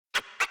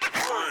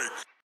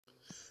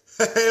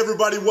Hey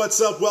everybody,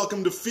 what's up?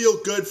 Welcome to Feel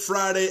Good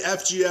Friday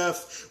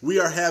FGF. We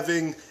are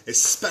having a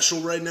special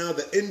right now,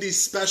 the INDY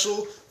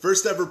special,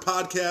 first ever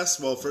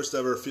podcast, well, first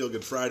ever Feel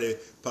Good Friday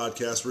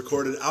podcast,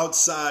 recorded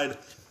outside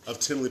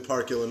of Tinley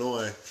Park,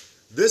 Illinois.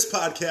 This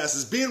podcast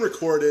is being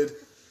recorded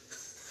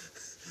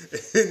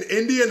in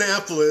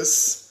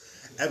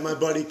Indianapolis at my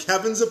buddy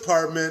Kevin's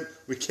apartment.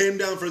 We came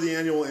down for the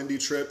annual INDY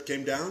trip.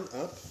 Came down,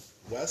 up,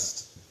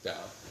 west?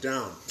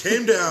 Down.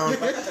 Came down.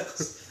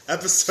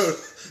 Episode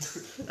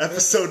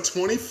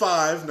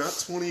 25,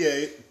 not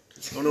 28.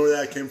 I don't know where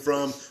that came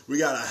from. We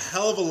got a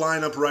hell of a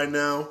lineup right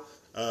now.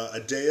 A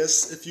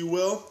dais, if you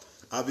will.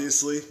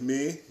 Obviously,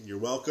 me. You're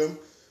welcome.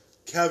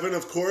 Kevin,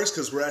 of course,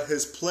 because we're at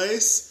his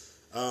place.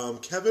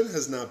 Kevin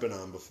has not been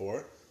on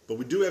before, but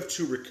we do have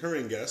two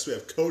recurring guests. We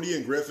have Cody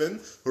and Griffin,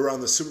 who are on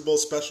the Super Bowl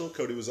special.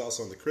 Cody was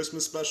also on the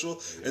Christmas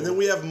special. And then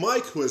we have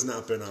Mike, who has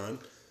not been on.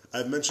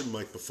 I've mentioned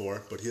Mike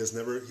before, but he has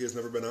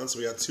never been on. So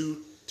we got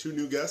two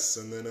new guests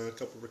and then a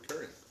couple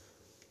recurring.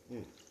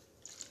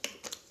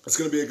 It's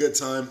going to be a good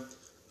time.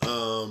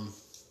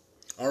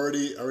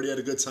 Already had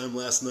a good time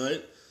last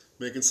night,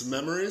 making some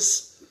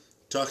memories,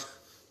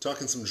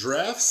 talking some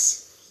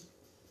drafts,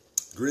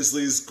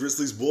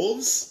 Grizzlies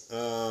Wolves,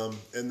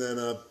 and then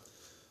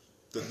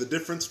the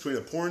difference between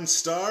a porn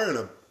star and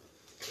a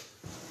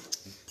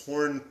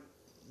porn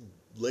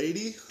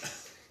lady,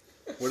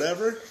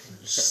 whatever,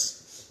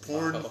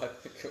 porn.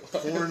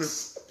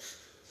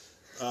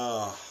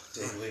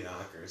 Dangly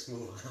knockers,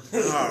 move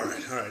on.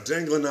 All right,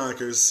 dangling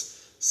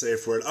knockers,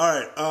 safe word. All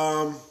right,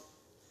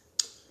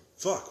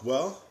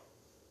 well,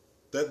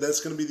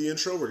 that's gonna be the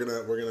intro. We're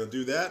gonna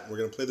do that. We're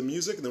gonna play the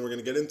music, and then we're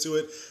gonna get into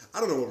it. I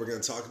don't know what we're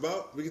gonna talk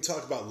about. We can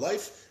talk about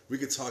life. We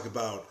could talk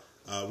about.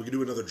 We could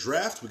do another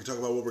draft. We could talk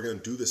about what we're gonna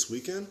do this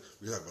weekend.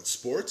 We could talk about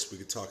sports. We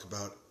could talk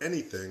about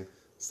anything.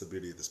 It's the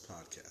beauty of this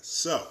podcast.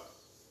 So,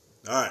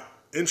 all right,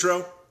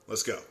 intro.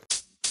 Let's go.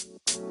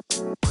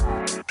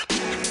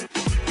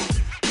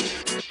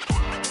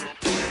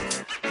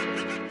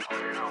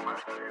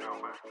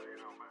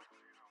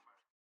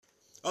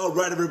 All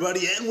right,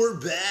 everybody, and we're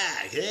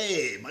back.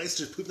 Hey, Mike's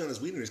just pooped on his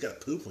wiener. He's got a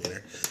poop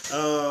wiener.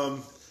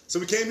 So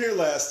we came here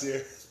last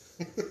year.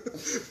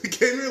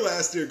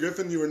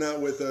 Griffin, you were not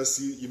with us.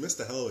 You missed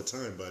a hell of a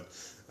time, but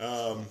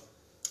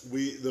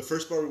the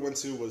first bar we went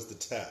to was the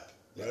Tap,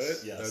 right?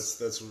 Yes.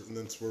 That's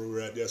where we were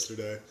at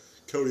yesterday.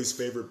 Cody's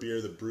favorite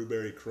beer, the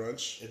Brewberry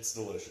Crunch. It's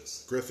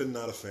delicious. Griffin,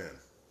 not a fan.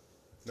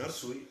 Not too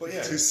sweet, but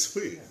yeah, too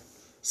sweet. Yeah.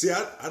 See,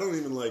 I don't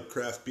even like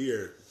craft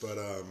beer, but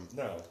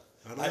no.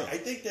 I don't know. I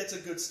think that's a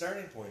good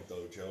starting point,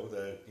 though, Joe.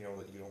 That you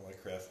don't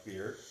like craft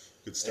beer.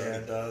 Good starting.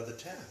 And the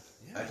Tap.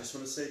 Yeah. I just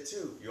want to say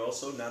too, you're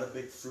also not a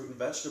big fruit and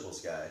vegetables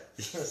guy.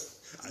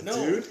 No,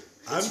 dude,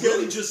 it's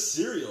really just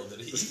cereal that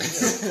he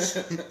eats.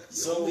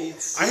 So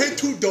I had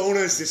 2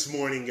 donuts this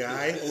morning,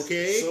 guy.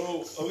 Okay.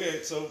 So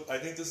I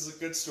think this is a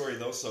good story,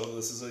 though. So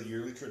this is a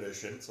yearly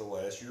tradition. So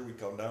last year we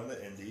come down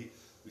to Indy,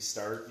 we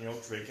start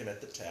drinking at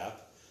the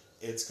Tap.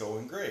 It's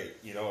going great.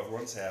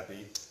 Everyone's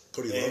happy.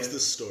 Cody loves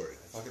this story.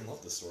 I fucking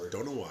love this story.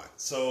 Don't know why.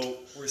 So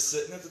we're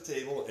sitting at the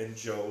table, and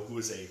Joe, who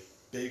is a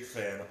big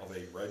fan of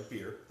a red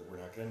beer that we're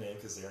not going to name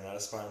because they are not a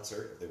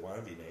sponsor. If they want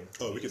to be named,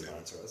 we can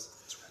sponsor name us.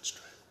 It's Red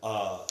Stripe.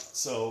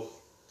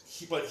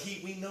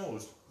 We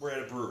knows we're at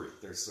a brewery.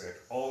 There's like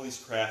all these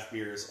craft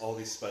beers, all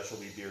these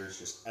specialty beers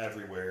just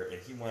everywhere,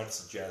 and he wants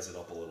to jazz it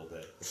up a little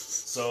bit.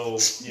 So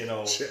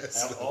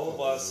all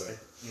of us,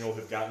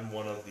 have gotten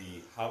one of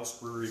the house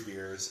brewery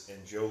beers,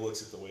 and Joe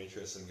looks at the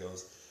waitress and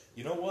goes,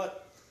 "You know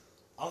what?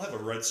 I'll have a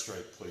Red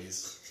Stripe,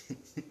 please."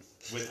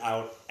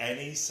 Without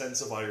any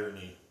sense of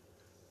irony,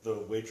 the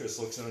waitress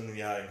looks him in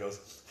the eye and goes,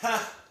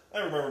 "Ha! I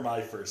remember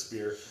my first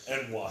beer,"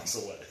 and walks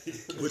away.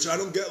 Which I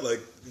don't get. Like,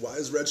 why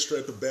is Red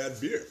Stripe a bad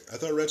beer? I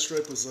thought Red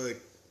Stripe was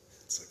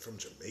it's from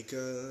Jamaica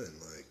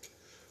and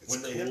it's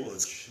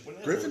cool.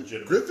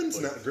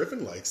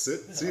 Griffin likes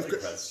it. Yeah, I like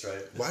Red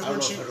Stripe. Why I don't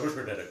weren't know you? if I'd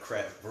ordered at a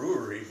craft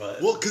brewery, but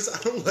Because I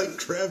don't like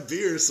craft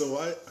beer, so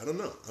I don't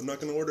know. I'm not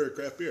going to order a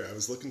craft beer. I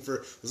was looking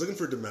for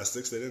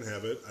domestics. They didn't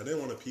have it. I didn't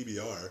want a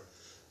PBR,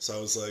 so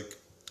I was like,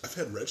 I've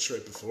had Red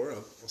Stripe before.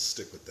 I'll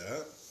stick with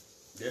that.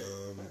 Yeah.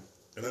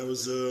 And I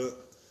was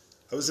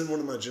in one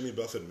of my Jimmy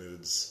Buffett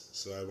moods,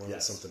 so I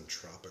wanted something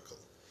tropical.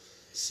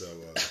 So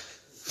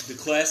the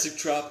classic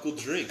tropical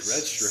drink,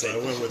 Red Stripe. So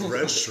I went with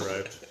Red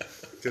Stripe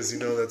because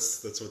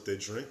that's what they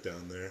drink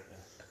down there.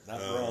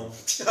 Not wrong.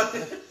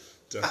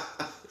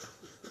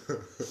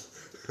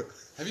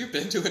 Have you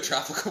been to a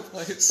tropical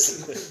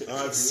place?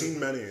 I've seen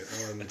many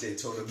on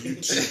Daytona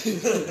Beach.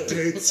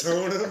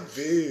 Daytona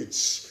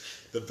Beach,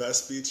 the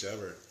best beach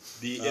ever.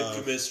 The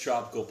infamous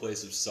tropical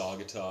place of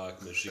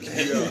Saugatuck, Michigan.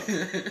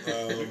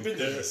 Yeah. We've been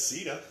to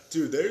Casita.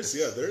 Dude, there's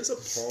a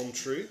palm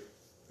tree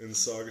in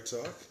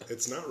Saugatuck.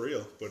 It's not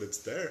real, but it's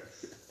there.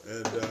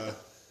 And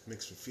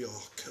makes me feel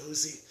all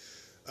cozy.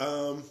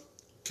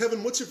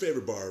 Kevin, what's your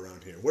favorite bar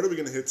around here? What are we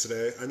going to hit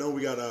today? I know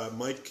we got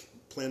Mike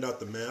planned out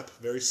the map.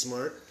 Very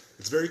smart.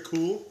 It's very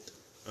cool.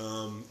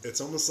 It's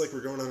almost like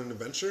we're going on an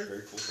adventure.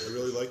 Very cool. I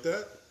really like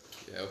that.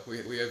 Yeah,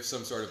 we have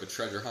some sort of a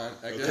treasure hunt,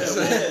 I guess.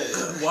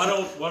 Yeah,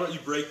 well, why don't you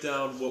break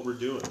down what we're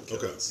doing?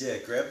 Okay. Yeah,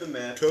 grab the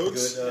map.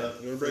 Codes?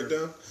 Good, You want to break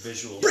down?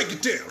 Visual. Break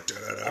it down.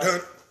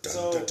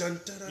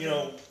 You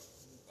know,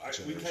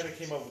 we kind of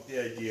came up with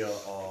the idea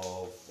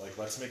of, like,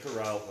 let's make a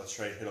route, let's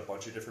try and hit a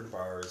bunch of different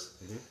bars.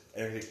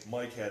 And I think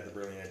Mike had the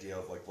brilliant idea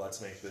of, like,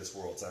 let's make this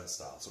World's End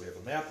style. So we have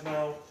a map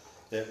now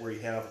that we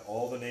have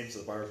all the names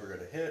of the bars we're going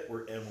to hit,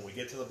 and when we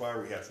get to the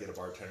bar, we have to get a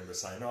bartender to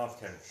sign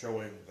off, kind of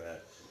showing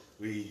that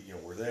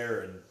we're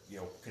there and,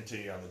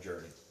 continue on the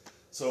journey.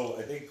 So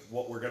I think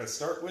what we're going to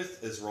start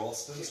with is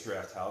Ralston's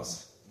Draft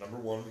House, number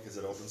 1, because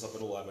it opens up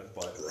at 11,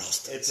 but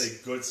it's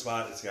a good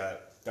spot. It's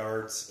got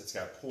darts, it's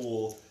got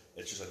pool.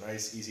 It's just a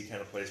nice, easy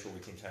kind of place where we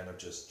can kind of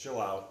just chill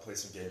out, play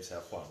some games,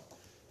 have fun.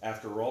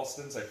 After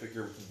Ralston's, I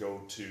figure we can go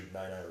to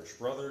Nine Irish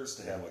Brothers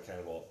to have a kind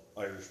of an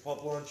Irish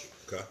pub lunch,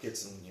 get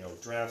some,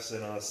 drafts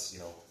in us,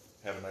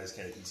 have a nice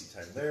kind of easy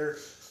time there.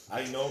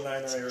 I know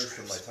Nine Irish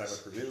from my time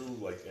at Purdue,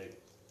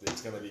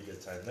 it's going to be a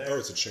good time there. Oh,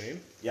 it's a chain?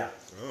 Yeah.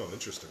 Oh,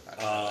 interesting.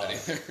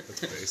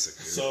 That's basic,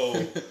 dude. So,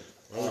 why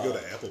don't we go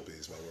to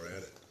Applebee's while we're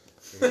at it?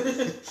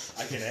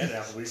 I can add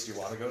Applebee's. Do you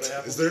want to go to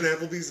Applebee's? Is there an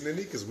Applebee's in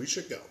Indy? Because we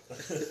should go.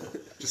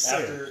 Just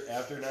saying.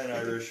 After Nine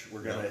Irish,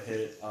 we're going to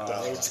hit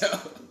Dollar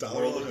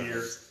World of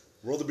Beer.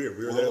 World of Beer.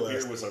 We were World there of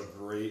last Beer was a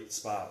great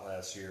spot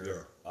last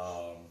year.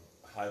 Yeah.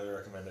 Highly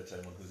recommend it to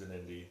anyone who's in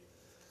Indy.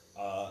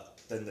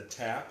 Then the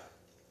Tap.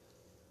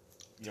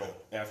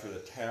 After the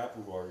Tap,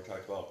 we've already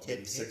talked about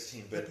maybe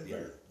 16-bit,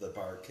 the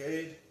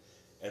barcade.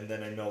 And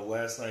then I know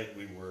last night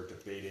we were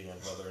debating on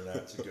whether or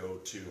not to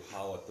go to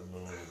Howl at the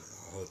Moon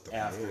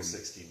after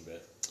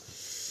 16-bit.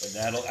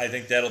 And I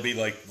think that'll be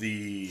like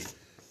the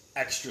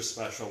extra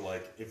special,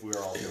 like if we were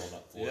all going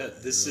up for it. Yeah,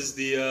 this is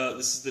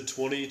the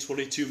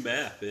 2022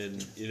 map,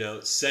 and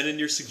send in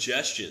your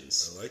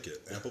suggestions. I like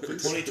it.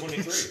 Applebee's.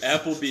 2023.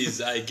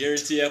 Applebee's, I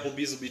guarantee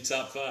Applebee's will be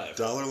top 5.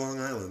 Dollar Long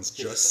Island's.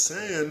 Just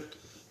saying.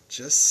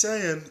 Just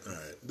saying. All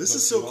right. This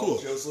is so cool.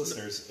 Joe's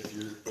listeners, if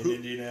you're in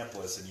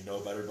Indianapolis and you know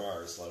better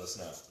bars, let us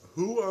know.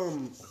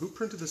 Who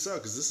printed this out?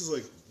 Because this is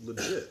like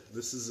legit.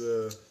 This is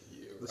a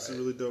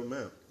really dope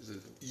map.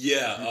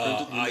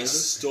 Yeah, I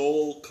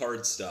stole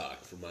cardstock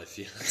from my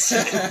fiance.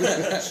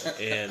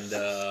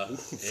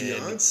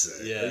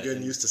 Fiance? Yeah. Are you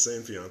getting used to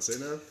saying fiance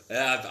now?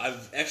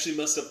 I've actually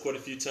messed up quite a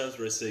few times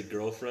where I say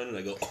girlfriend and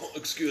I go, oh,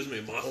 excuse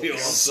me, my I'm fiance.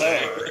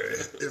 sorry.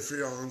 Your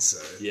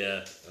fiance.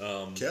 Yeah.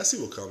 Cassie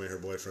will call me her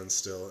boyfriend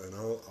still, and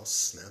I'll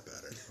snap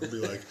at her. I'll be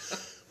like,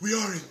 we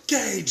are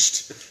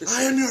engaged.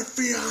 I am your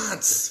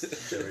fiance.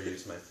 Never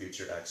use my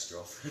future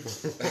ex-girlfriend.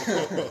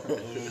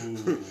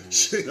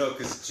 No,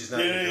 because she's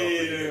not your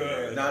girlfriend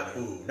anymore.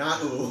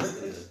 Not ooh.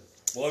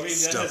 Well, I mean, that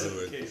has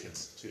Stubborn.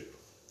 implications, too.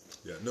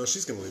 Yeah, no,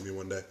 she's going to leave me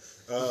one day.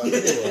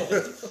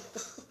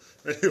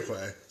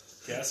 Anyway.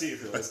 Cassie,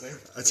 if you're listening,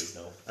 please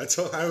no.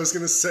 I was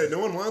going to say, no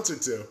one wants her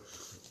to.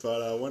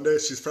 But one day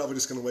she's probably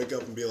just going to wake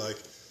up and be like,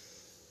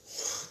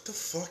 what the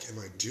fuck am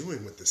I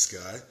doing with this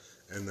guy?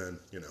 And then,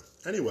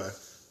 Anyway.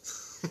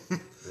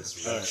 Excellent!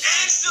 That's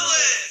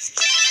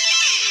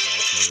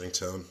my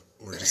ringtone.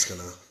 We're just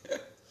gonna.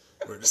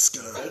 That's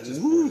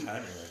just poor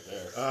timing right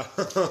there.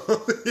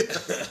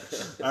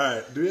 Yeah. All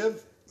right. Do we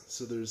have?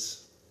 So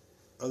there's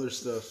other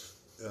stuff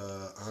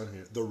on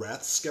here. The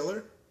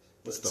Rathskeller.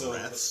 What's the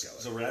Rathskeller?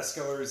 So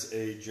Rathskeller is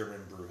a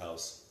German brew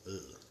house.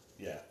 Ugh.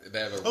 Yeah. They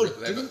have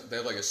they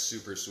have like a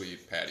super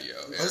sweet patio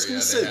area. I was gonna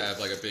say, they have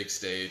like a big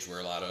stage where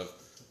a lot of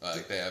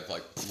they have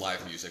like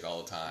live music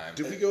all the time.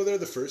 Did we go there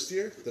the first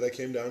year that I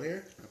came down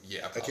here?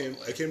 Yeah, probably.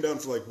 I came down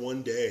for like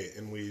one day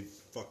and we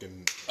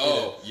fucking.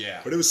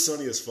 Yeah. But it was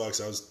sunny as fuck.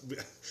 So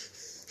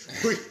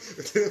we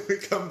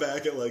come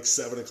back at like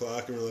 7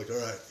 o'clock and we're like, all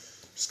right,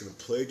 just gonna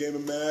play a game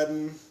of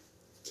Madden,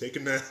 take a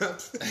nap,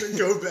 and then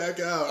go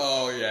back out.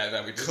 Oh yeah,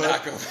 then we did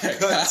not go back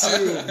cut out.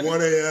 to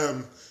 1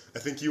 a.m. I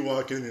think you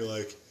walk in and you're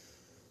like,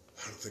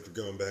 I don't think we're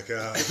going back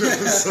out. And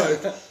it's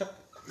like,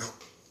 no,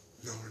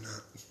 we're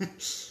not.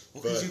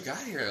 Well, because you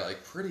got here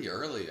like pretty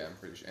early, I'm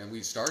pretty sure, and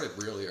we started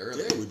really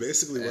early. Yeah, we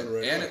basically went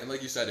right out. And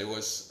like you said, it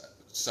was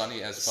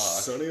sunny as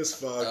fuck. Sunny as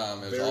fuck.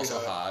 It was also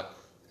hot.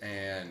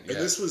 And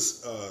this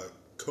was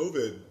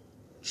COVID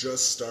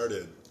just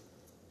started,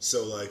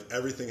 so like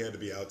everything had to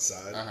be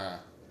outside. I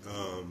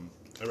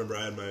remember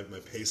I had my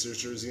Pacers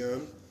jersey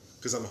on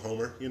because I'm a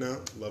homer,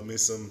 love me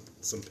some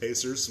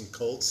Pacers, some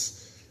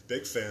Colts,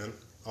 big fan,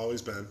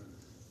 always been.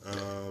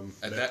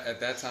 At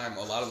that time,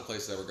 a lot of the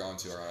places that we're going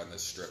to are on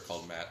this strip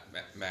called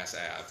Mass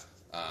Ave,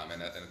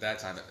 and at that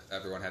time,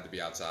 everyone had to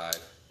be outside,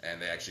 and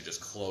they actually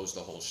just closed the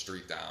whole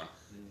street down.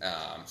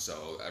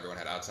 So everyone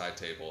had outside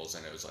tables,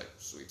 and it was like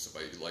sweet. So,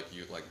 like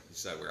you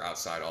said, we were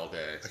outside all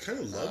day. I kind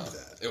of loved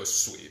that. It was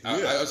sweet. Yeah.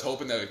 I was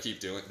hoping they would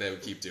keep doing it,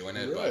 right.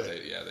 but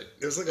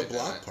it was like a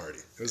block party.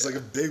 It was like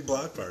a big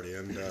block party,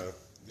 and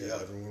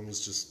everyone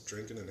was just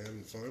drinking and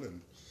having fun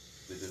and.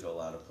 They did a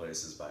lot of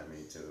places by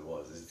me too.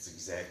 It's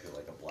exactly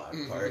like a block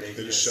party.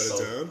 They just shut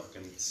it down?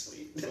 Fucking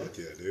sweet. Fuck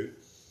yeah, dude.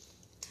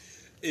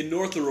 In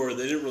North Aurora,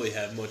 they didn't really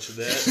have much of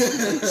that.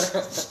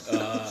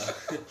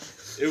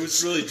 It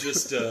was really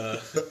just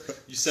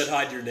you said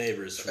hi to your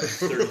neighbors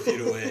from 30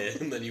 feet away,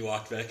 and then you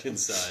walked back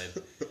inside.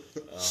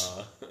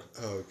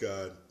 Oh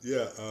God,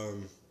 yeah.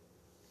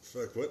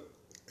 Fuck what?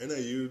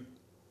 NIU.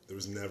 There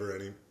was never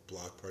any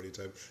block party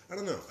type. I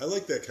don't know. I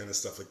like that kind of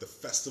stuff, like the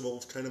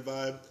festival kind of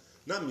vibe.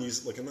 Not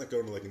music. Like I'm not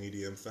going to like an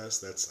EDM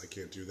fest. I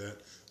can't do that.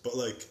 But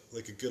like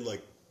a good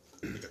like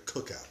a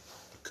cookout.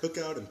 A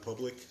cookout in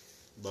public.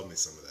 Love me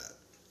some of that.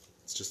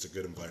 It's just a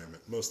good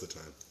environment most of the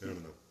time. I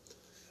don't know.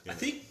 I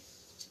think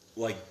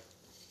like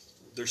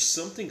there's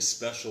something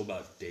special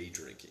about day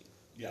drinking.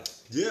 Yeah.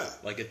 Yeah.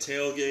 Like a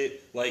tailgate,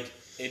 like,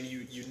 and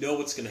you know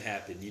what's going to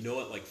happen. You know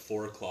at like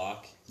 4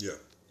 o'clock, Yeah.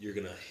 you're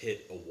going to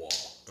hit a wall.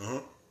 Uh-huh.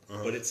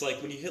 But it's like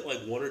when you hit like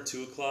 1 or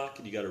 2 o'clock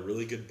and you got a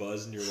really good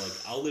buzz and you're like,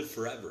 I'll live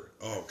forever.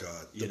 Oh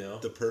God. You know?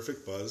 The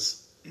perfect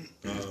buzz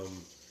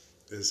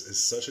is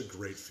such a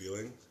great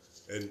feeling,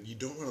 and you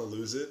don't want to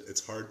lose it.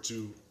 It's hard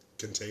to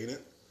contain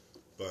it,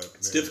 but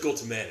It's difficult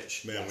to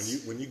manage. Man,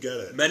 when you get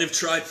it, Men have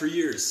tried for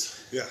years.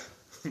 yeah,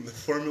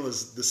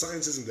 the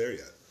science isn't there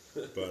yet.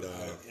 But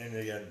And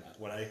again,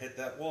 when I hit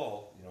that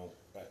wall,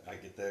 I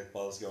get that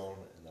buzz going,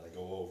 and then I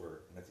go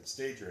over, and if it's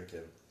day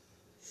drinking,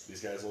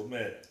 these guys will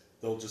admit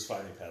they'll just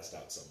find me passed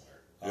out somewhere.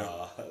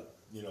 Yeah.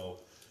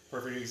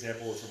 Perfect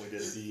example is when we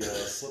did the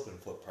slip and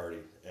flip party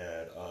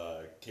at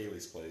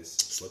Kaylee's place.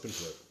 slip and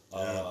flip.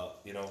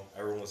 Yeah.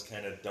 Everyone was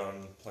kind of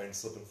done playing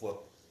slip and flip.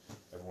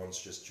 Everyone's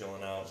just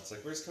chilling out. It's like,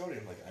 where's Cody?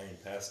 I'm like, I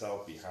ain't passed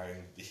out behind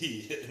the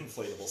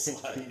inflatable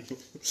slide.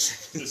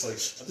 Just like,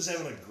 I'm just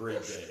having a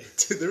great day.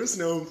 Dude, there was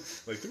no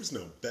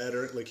bed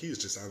or like he was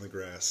just on the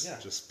grass, Yeah.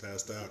 just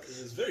passed out. It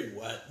was very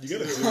wet. You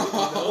gotta do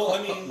Well,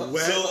 I mean,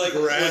 wet So like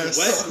grass.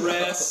 wet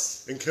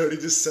grass, And Cody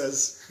just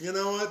says, "You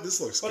know what?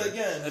 This looks but good."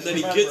 again, and then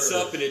he remember- gets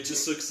up and it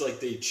just looks like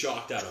they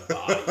chalked out a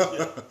body.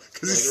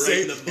 Because Like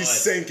right in the he mud.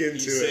 sank into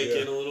he it. sank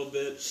Yeah. in a little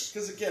bit.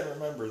 Because again,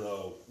 remember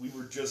though, we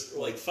were just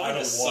Like on find a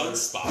water,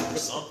 sunspot or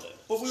something.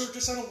 but we were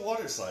just on a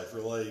water slide for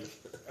like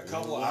a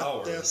couple of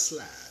Out there hours.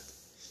 slide.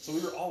 So we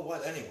were all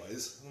wet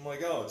anyways. And I'm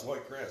like, oh, it's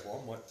wet grass. Well,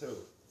 I'm wet too.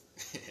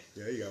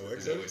 Yeah, you got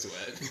It's work. always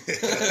wet.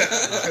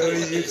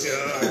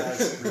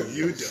 Oh,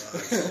 you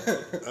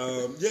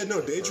dog. Yeah,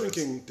 no, day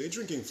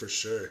drinking for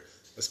sure.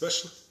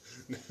 Especially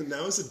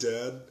now as a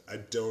dad, I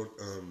don't.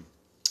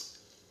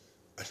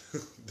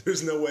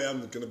 There's no way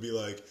I'm gonna be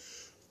like,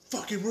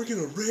 fucking, we're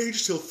gonna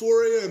rage till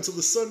 4 a.m. till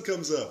the sun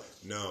comes up.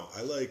 No,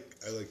 I like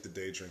the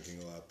day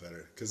drinking a lot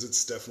better because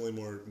it's definitely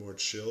more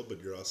chill,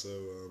 but you're also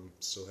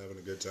still having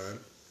a good time.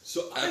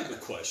 So I have a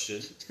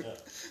question.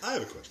 I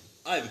have a question.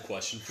 I have a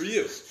question for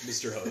you,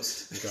 Mr.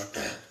 Host.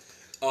 Okay.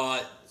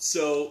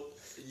 So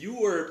you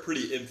were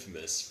pretty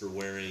infamous for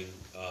wearing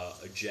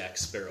a Jack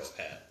Sparrow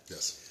hat.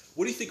 Yes.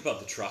 What do you think about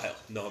the trial?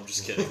 No, I'm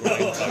just kidding. We're not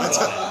going to talk about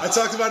that. I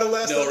talked about it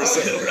last No, we're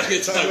episode. not gonna I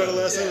talked about it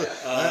last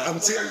Yeah.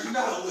 episode. Are you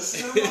not a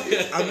listener?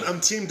 I'm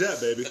Team Debt,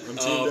 baby. I'm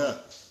Team Debt.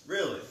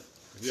 Really?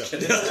 Yeah.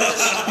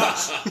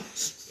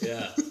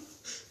 Yeah.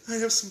 I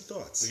have some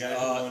thoughts. The guy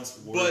who once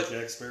wore but- a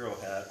Jack Sparrow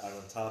hat on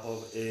the top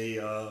of a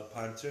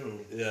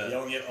pontoon, Yeah.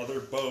 yelling at other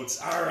boats,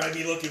 "I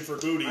be looking for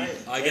booty."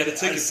 I got a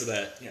ticket for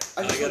that. Yeah.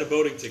 I got a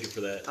boating ticket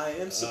for that. I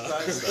am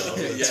surprised though.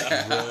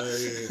 Yeah.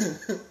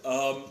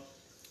 Right.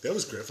 That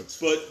was Griffin's.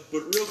 But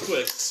real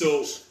quick,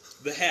 so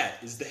the hat,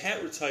 is the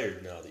hat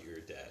retired now that you're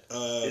a dad?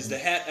 Is the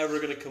hat ever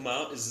going to come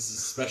out? Is this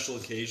a special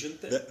occasion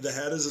thing? The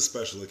hat is a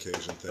special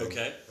occasion thing.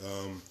 Okay.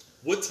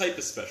 What type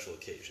of special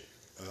occasion?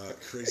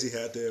 Crazy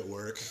hat day at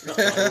work,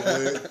 probably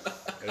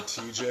at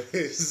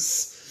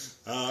TJ's.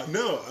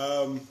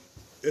 No,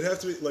 it'd have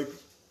to be like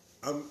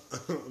I'm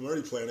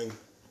already planning.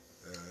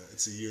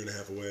 It's a year and a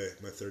half away.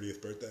 My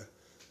 30th birthday.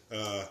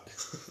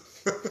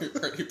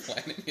 You're already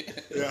planning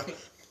it. Yeah,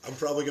 I'm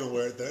probably gonna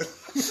wear it then.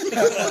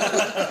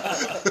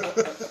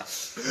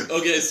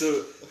 Okay,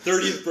 so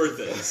 30th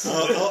birthdays.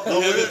 I'll You have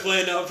wear it it.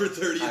 planned out for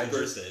 30th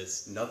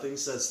birthdays. Nothing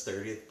says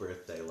 30th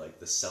birthday like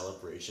the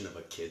celebration of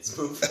a kid's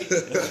movie.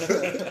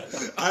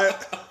 I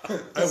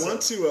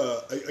want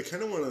to. I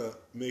kind of want to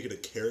make it a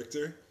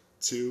character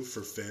too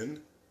for Finn.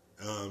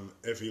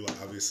 If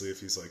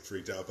he's like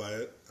freaked out by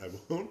it, I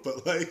won't.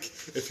 But like,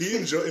 if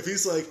he's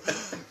like,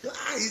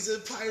 he's a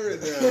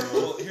pirate now.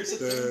 Well, here's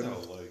the thing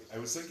though. Like, I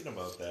was thinking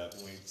about that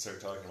when we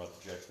started talking about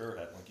the Jack Sparrow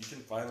hat. Like, you can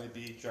finally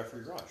be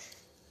Jeffrey Rush.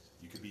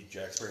 You could be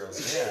Jack Sparrow's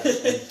dad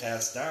and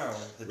pass down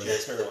the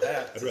Jack Sparrow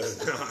hat. I'd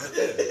rather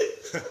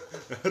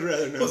not. I'd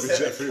rather not Was be that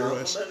Jeffrey a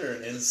Rush. compliment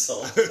or an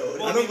insult,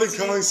 Cody? I don't think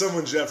calling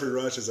someone Jeffrey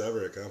Rush is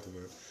ever a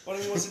compliment. But I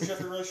mean, wasn't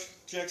Jeffrey Rush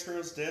Jack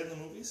Sparrow's dad in the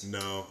movies?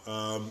 No,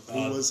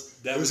 it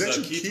was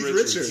actually Keith Keith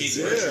Richards. Richards. Keith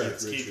Yeah.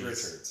 Richards. Keith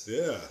Richards.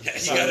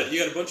 Yeah. You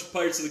got a bunch of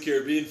Pirates of the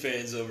Caribbean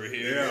fans over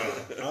here.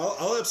 Yeah.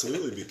 I'll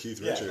absolutely be Keith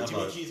Yeah, Richards. I'm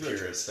I'm a a Keith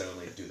purist. I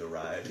only do the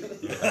ride.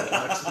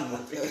 I watch the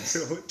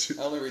movies.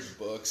 I only read the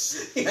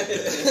books.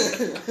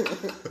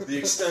 The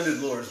extended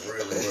lore's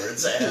really where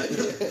it's at.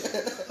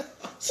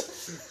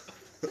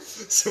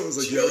 So it was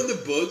like, Do you know in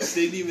the books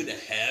they didn't even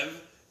have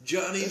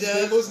Johnny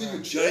Depp? He wasn't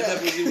even Johnny Jack.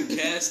 Depp wasn't even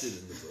casted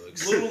in the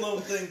books. Little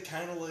known thing,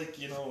 kind of like,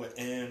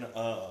 in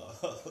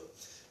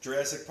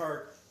Jurassic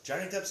Park,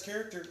 Johnny Depp's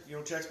character,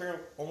 Jack Sparrow,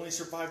 only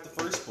survived the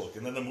first book,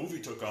 and then the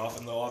movie took off,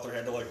 and the author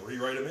had to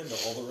rewrite him into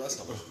all the rest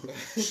of them.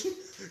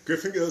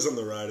 Griffin goes on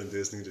the ride, and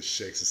Disney just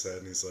shakes his head,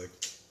 and he's like,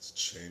 "It's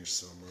changed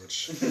so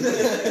much.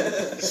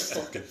 These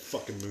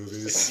fucking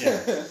movies." Yeah.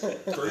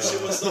 First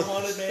it was the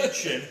Haunted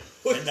Mansion,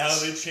 and now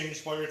they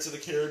changed Pirates of the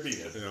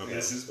Caribbean. Yeah.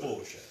 This is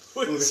bullshit.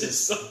 Which is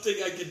something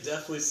I could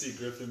definitely see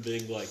Griffin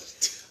being like,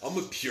 I'm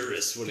a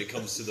purist when it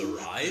comes to the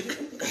ride.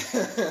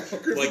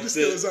 Griffin just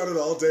goes on it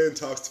all day and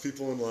talks to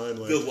people in line.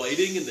 The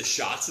lighting and the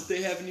shots that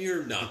they have in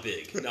here, not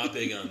big. Not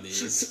big on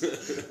these.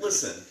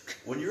 Listen,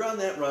 when you're on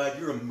that ride,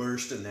 you're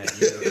immersed in that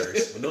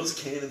universe. When those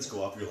cannons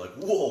go off, you're like,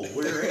 whoa,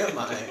 where am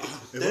I?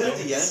 Then at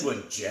the end,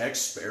 when Jack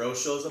Sparrow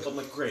shows up, I'm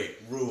like, great,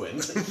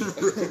 ruined.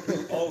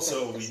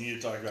 Also, we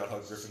need to talk about how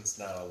Griffin's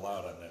not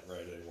allowed on that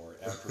ride anymore.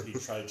 After he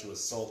tried to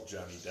assault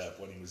Johnny Depp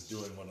when he was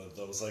doing one of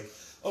those,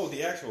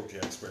 the actual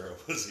Jack Sparrow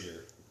was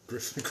here.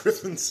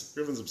 Griffin's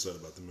upset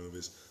about the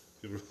movies.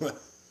 People are like,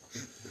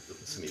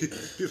 It's me.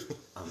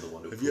 I'm the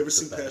one who. Have you ever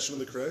seen Passion of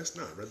the Christ?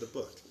 No, I read the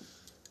book.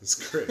 It's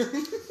great. It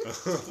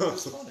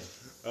was funny.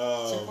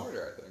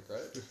 Two-parter, I think,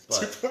 right?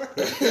 Two-parter.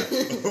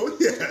 Oh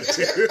yeah,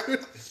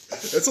 dude.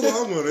 It's a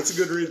long one. It's a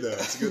good read, though.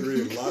 It's a good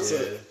read.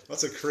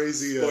 Lots of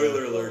crazy.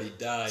 Spoiler alert: he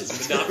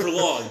dies, but not for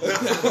long.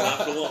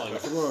 Not for long.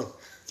 Not for long.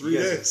 3 you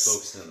guys days. are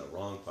focused on the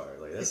wrong part.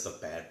 That's the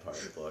bad part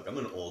of the book. I'm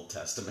an Old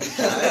Testament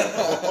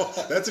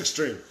guy. That's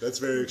extreme. That's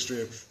very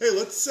extreme. Hey,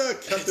 let's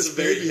cut this It's a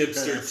very baby in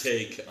hipster half.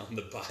 take on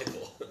the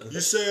Bible. You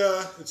say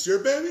it's your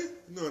baby?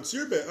 No, it's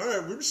your baby. All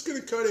right, we're just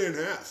gonna cut it in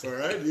half. All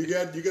right, you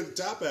got the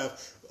top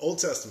half. Old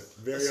Testament,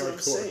 very That's what I'm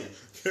hardcore. saying.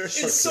 Very And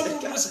hardcore.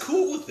 someone was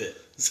cool with it.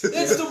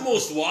 That's the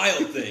most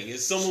wild thing.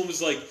 Is someone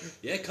was like,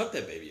 "Yeah, cut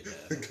that baby in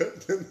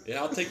half."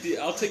 Yeah, I'll take the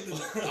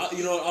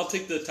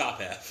top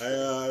half.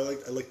 I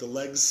like the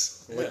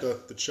legs. I like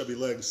the chubby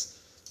legs.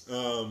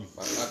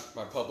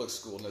 My public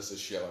schoolness is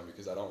showing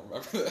because I don't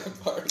remember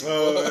that part.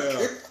 Oh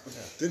yeah.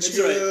 Didn't It's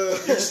you right. go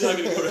You're just not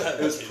gonna go to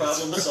heaven. It was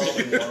problem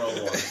solving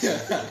 101.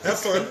 have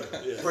fun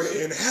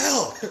in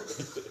hell?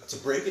 To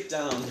break it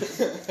down,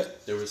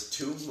 there was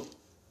two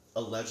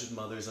alleged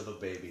mothers of a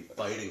baby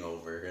fighting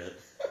over it,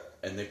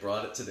 and they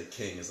brought it to the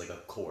king as a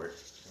court,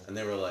 and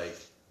they were like,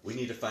 "We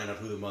need to find out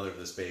who the mother of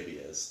this baby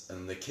is."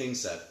 And the king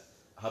said,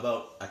 "How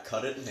about I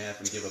cut it in half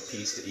and give a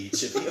piece to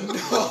each of you?" No,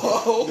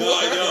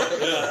 I know.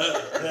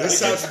 Yeah, This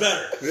sounds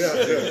better. Yeah.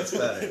 It's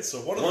better.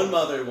 So one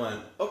mother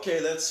went, "Okay,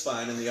 that's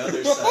fine," and the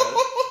other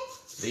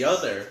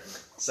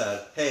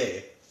said,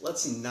 "Hey,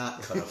 let's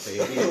not cut a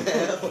baby in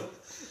half."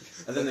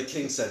 And then the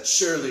king said,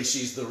 "Surely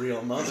she's the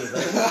real mother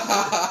then."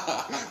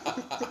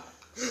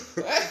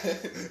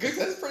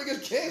 That's a pretty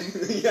good king.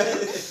 Yeah.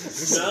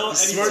 Now,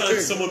 Smart anytime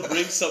king. someone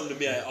brings something to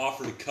me, I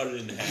offer to cut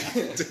it in half.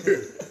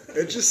 Dude,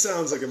 it just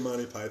sounds like a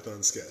Monty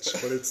Python sketch,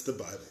 but it's the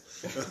Bible.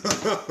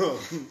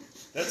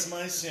 That's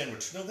my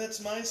sandwich. No, that's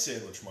my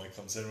sandwich. Mike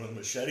comes in with a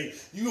machete.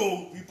 We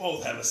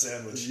both have a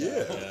sandwich.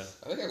 Yeah.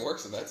 I think it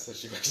works in that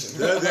situation.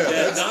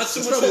 Yeah, not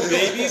so much with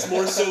babies,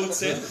 more so with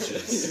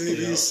sandwiches.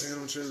 Baby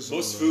sandwiches.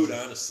 Most oh, food,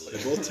 no. honestly.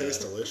 They both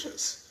taste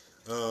delicious.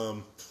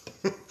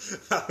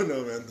 I don't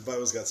know, man. The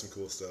Bible's got some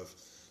cool stuff.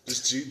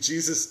 Just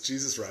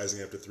Jesus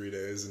rising after 3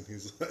 days, and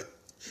he's like,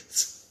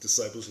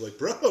 disciples are like,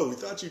 "Bro, we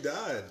thought you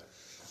died.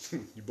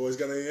 You boys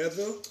got any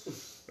Advil?"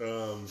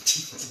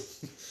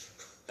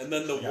 And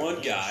then the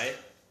one guy,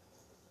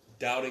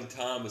 Doubting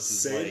Thomas, is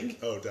Satan?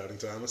 like, Doubting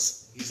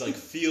Thomas. he's like,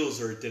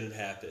 feels or it didn't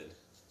happen.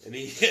 And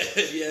he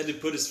had to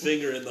put his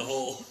finger in the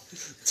hole.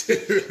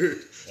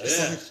 Dude.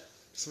 Yeah.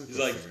 He's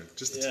like,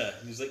 just yeah.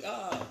 And he's like,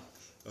 ah.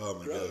 Oh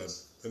my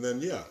gross. god! And then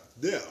yeah.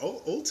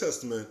 Old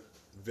Testament,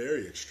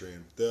 very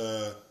extreme.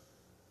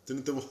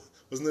 Wasn't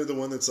there the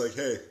one that's like,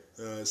 "Hey,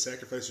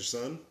 sacrifice your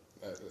son,"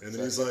 and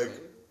then he's like,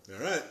 "All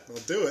right,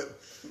 I'll do it."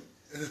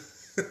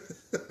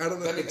 I don't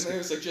know. And then he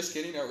was like, "Just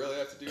kidding, I don't really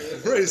have to do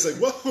that." Right? He's like,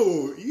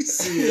 "Whoa,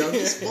 easy! I'm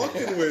just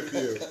fucking with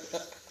you."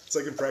 It's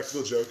like in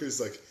Practical Joker.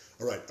 He's like,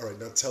 all right,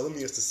 now tell him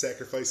he has to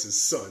sacrifice his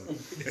son.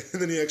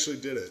 And then he actually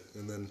did it.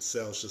 And then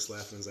Sal's just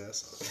laughing his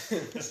ass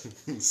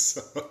off.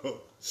 So.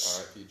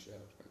 R.I.P. Joe.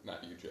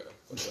 Not you, Joe.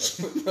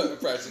 But the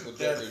Practical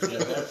Joker,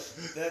 Joe.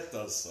 That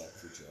does suck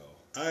for Joe.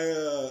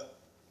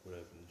 What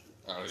happened to Joe?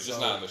 I don't know, he's just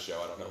not on the show.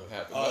 I don't know what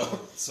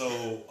happened.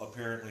 So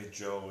apparently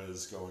Joe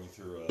is going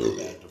through a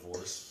bad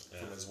divorce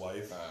from his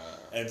wife.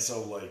 And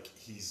so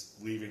he's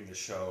leaving the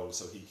show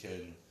so he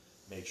can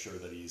make sure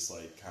that he's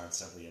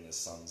constantly in his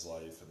son's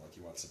life, and he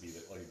wants to be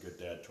a good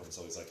dad to him.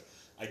 So he's like,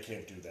 I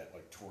can't do that,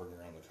 touring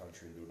around the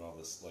country and doing all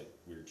this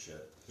weird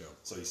shit. Yeah.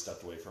 So he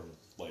stepped away from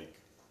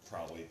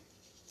probably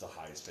the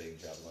highest paying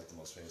job and the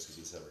most famous kid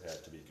he's ever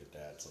had to be a good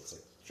dad. So it's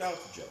shout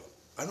out to Joe.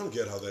 I don't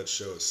get how that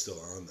show is still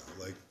on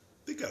though.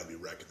 They gotta be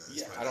recognized.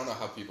 Yeah, by I don't know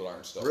how people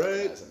aren't still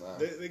right? recognizing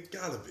that. They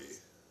gotta be.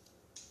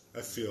 I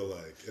feel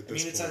like at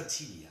this it's point, on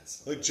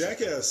TBS.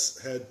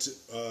 Jackass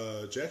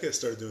Jackass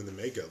started doing the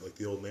makeup,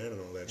 the old man and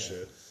all that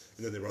shit,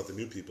 and then they brought the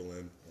new people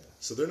in. Yeah.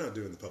 So they're not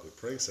doing the public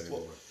pranks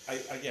anymore. Well, I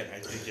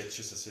think it's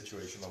just a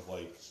situation of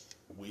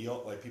we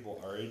all, like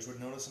people our age would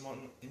notice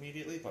them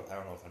immediately, but I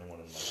don't know if anyone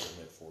in like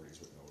their mid-40s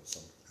would notice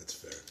them. That's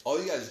fair. All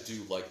you guys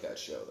do like that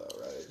show, though,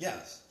 right?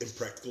 Yes.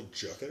 Impractical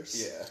Jokers?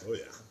 Yeah. Oh,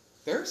 yeah.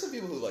 There are some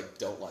people who like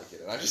don't like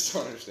it, and I just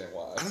don't understand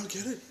why. I don't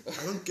get it.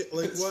 I don't get,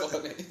 like, It's what?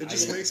 funny. It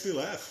just makes me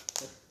laugh.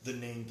 The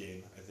name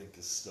game, I think,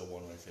 is still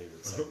one of my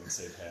favorite segments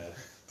they've had.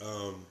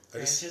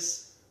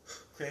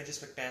 Cranges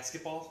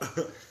McBasketball?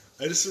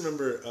 I just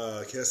remember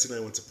Cassie and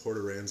I went to Port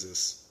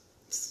Aransas.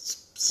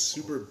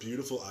 Super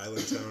beautiful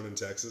island town in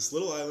Texas.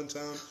 Little island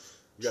town.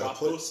 We got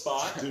Tropical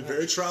spot. Dude,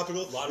 very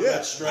tropical. A lot of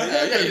red stripes.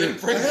 Yeah, you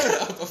didn't bring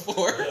that up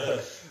before.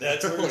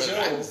 That's where Port Joe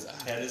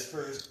Aransas. had his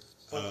first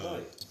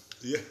night.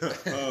 Yeah.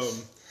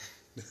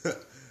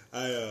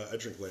 I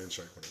drink land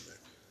shark when I'm there.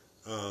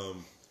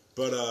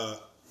 But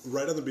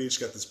right on the beach,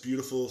 got this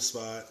beautiful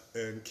spot,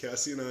 and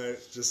Cassie and I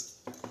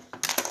just,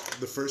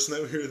 the first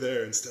night we were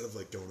there, instead of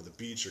like going to the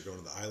beach or going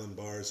to the island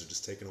bars or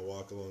just taking a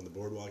walk along the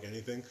boardwalk,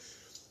 anything,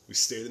 we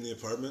stayed in the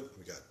apartment,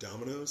 we got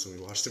Domino's, and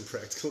we watched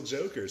Impractical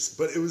Jokers.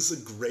 But it was a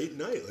great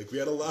night. Like, we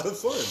had a lot of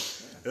fun.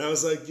 And I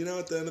was like, you know,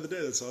 at the end of the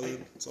day, that's all that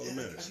I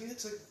matters. think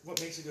it's like what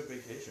makes a good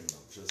vacation,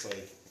 though. Just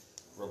like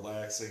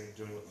relaxing,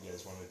 doing what you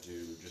guys want to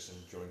do, just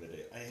enjoying the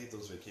day. I hate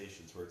those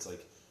vacations where it's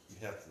like you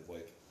have to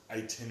like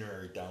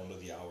itinerary down to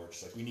the hour.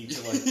 Just like we need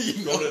to like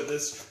go to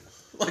this.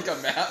 Like a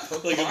map?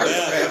 Like a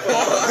map.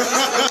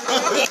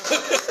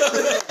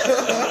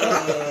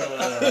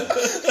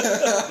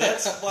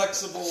 That's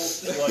flexible.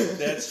 Like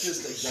that's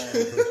just again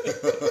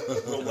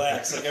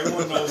relax. Like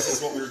everyone knows this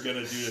is what we were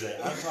gonna do today.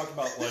 I'm talking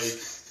about like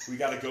we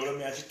got to go to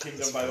Magic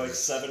Kingdom by like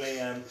 7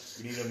 a.m.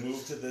 We need to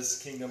move to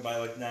this kingdom by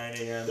like 9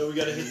 a.m. Then we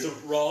got to hit the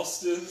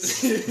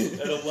Ralstons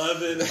at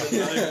 11 and the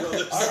Nine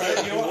Brothers. All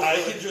right, you know what?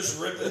 I can just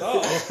rip it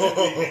off. We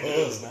can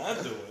just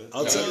not do it.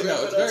 I'll tell you.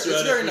 No, it's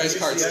very nice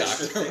card The stock.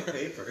 extra thick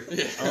paper.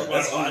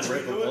 Watch me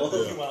do it.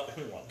 unrippable.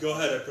 Who want? Go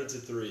ahead, I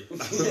printed 3.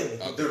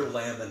 They're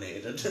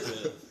laminated.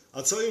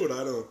 I'll tell you what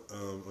I don't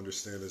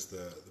understand is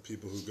the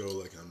people who go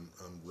like on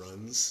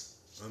runs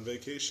on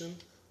vacation,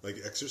 like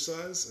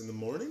exercise in the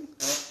morning.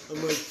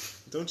 I'm like,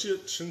 shouldn't you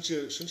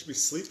be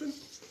sleeping?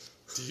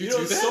 You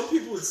know, some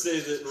people would say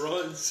that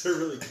runs are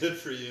really good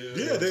for you.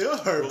 Yeah, they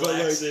are.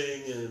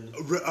 Relaxing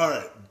but like, all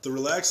right, the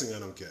relaxing I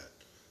don't get.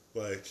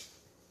 Like,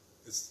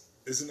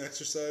 isn't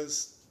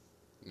exercise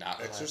Not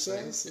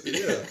exercise?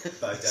 relaxing. Yeah.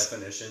 By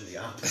definition, the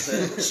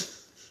opposite.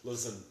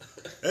 Listen.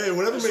 Hey,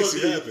 whatever I just makes want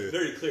you to be happy.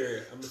 very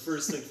clear. I'm the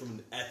first thing from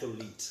an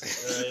athlete.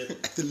 Right?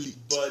 Athlete.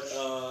 But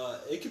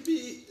it could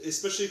be,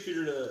 especially if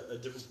you're in a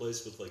different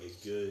place with like a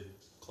good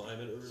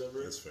climate or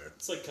whatever. That's fair.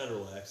 It's like kind of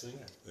relaxing.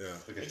 Yeah.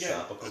 Like a Again,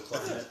 tropical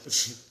climate.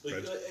 Like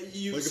Red-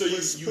 you, like a so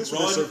place you where they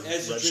run serve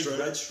as you Red drink Stripe?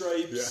 Red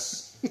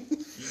Stripes.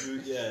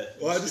 Yeah.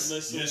 Well, I It's just- a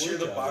nice You just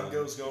little hear the workout.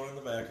 bongos going in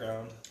the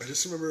background. I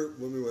just remember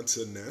when we went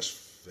to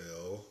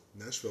Nashville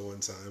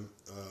one time.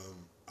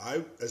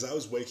 As I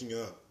was waking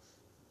up,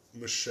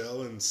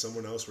 Michelle and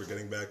someone else were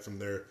getting back from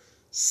their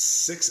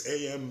 6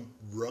 a.m.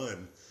 run.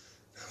 And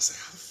I was like,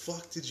 how the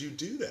fuck did you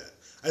do that?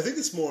 I think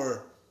it's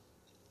more,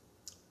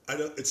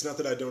 it's not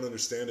that I don't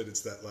understand it,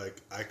 it's that,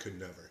 like, I could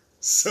never.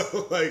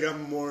 So, like,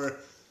 I'm more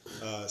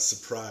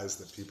surprised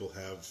that people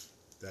have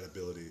that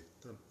ability.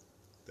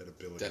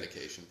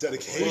 Dedication.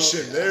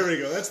 Dedication. Well, there we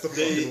go. That's the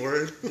fucking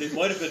word. They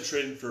might have been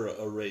training for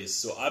a race.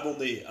 So I've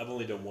only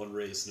done one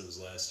race, and it was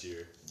last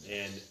year.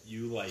 And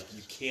you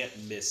can't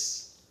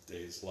miss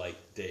days.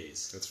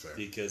 That's fair.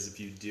 Because if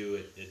you do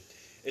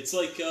it's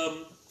like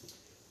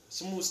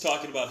someone was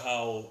talking about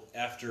how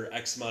after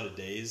X amount of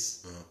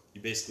days,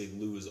 you basically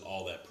lose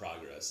all that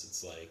progress.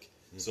 It's like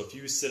so if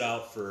you sit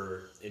out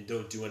and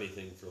don't do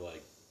anything for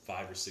like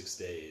 5 or 6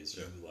 days,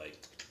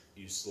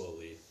 you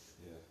slowly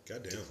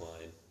Goddamn.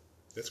 decline.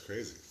 That's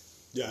crazy.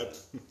 Yeah, I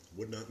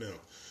would not know.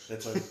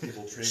 That's why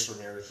people train for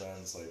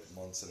marathons like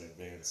months in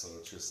advance. So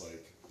it's just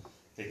like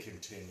they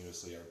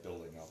continuously are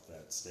building up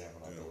that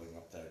stamina, building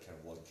up that kind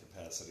of lung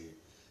capacity.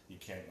 You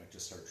can't like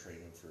just start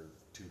training for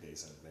 2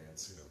 days in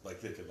advance. Like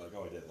they could I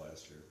did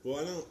last year. Well,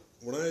 I know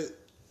when I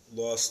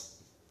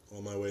lost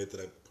all my weight that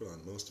I put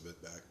on most of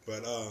it back,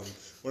 but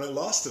when I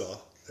lost it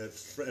all at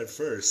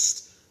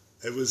first,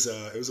 it was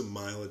a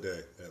mile a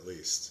day at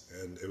least,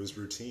 and it was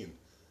routine.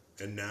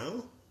 And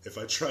now, if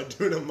I tried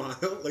doing a mile,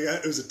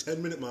 it was a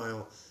 10-minute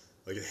mile,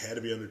 like it had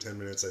to be under 10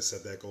 minutes. I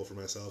set that goal for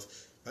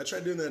myself. If I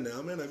tried doing that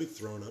now, man, I'd be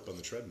throwing up on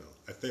the treadmill.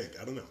 I think.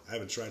 I don't know. I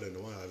haven't tried it in a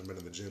while. I haven't been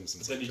in the gym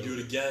since. Then you do it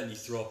again, you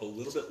throw up a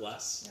little bit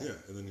less. Yeah,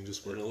 and then you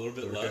just work And a little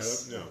bit work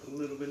less. out. Yeah. A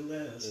little bit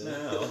less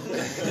now.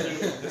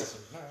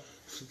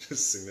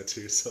 Just sing that to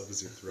yourself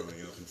as you're throwing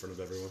up in front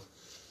of everyone.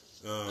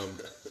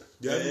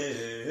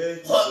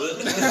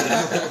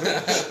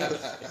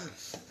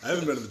 I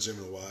haven't been to the gym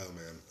in a while,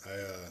 man.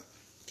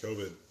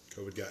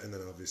 COVID got, and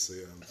then obviously,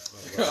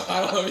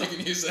 I don't know if you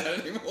can use that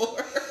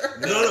anymore.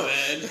 no,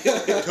 man.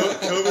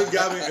 COVID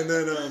got me, and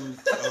then,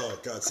 oh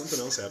god, something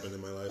else happened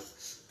in my life.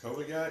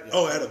 COVID got? Yeah.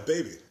 Oh, I had a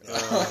baby. I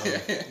was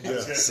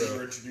gonna say so, you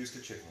were introduced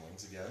to chicken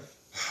wings again.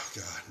 oh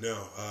god,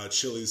 no.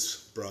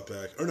 Chili's brought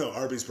back, or no,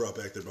 Arby's brought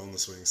back their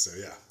boneless wings. So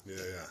yeah.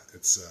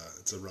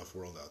 It's a rough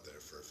world out there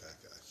for a fat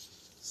guy.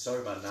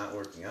 sorry about not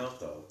working out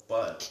though,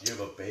 but you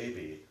have a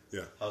baby.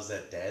 Yeah. How's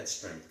that dad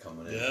strength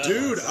coming in? Yeah.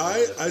 Dude,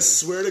 I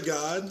swear to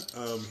God,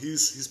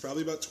 he's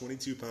probably about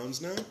 22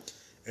 pounds now,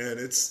 and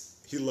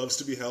he loves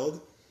to be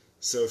held.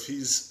 So if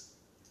he's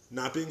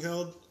not being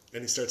held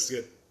and he starts to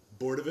get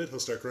bored of it, he'll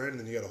start crying, and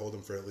then you got to hold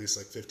him for at least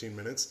like 15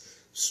 minutes.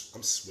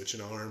 I'm switching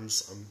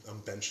arms, I'm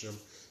benching him,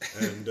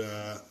 and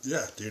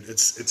yeah, dude,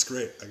 it's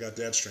great. I got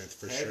dad strength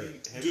for sure.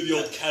 Do the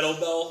old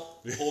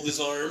kettlebell, hold his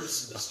arms,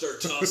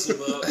 start tossing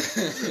him up.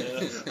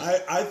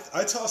 Yeah.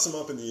 I toss him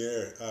up in the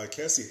air.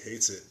 Cassie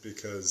hates it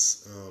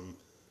because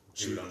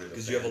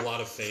Because you have a lot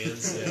of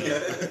fans.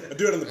 Yeah. I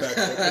do it on the back.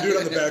 I do it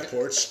on the back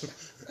porch.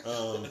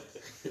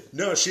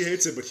 No, she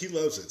hates it, but he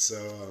loves it. So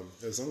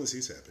as long as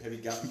he's happy. Have you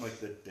gotten like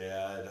the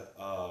dad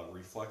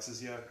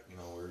reflexes yet? You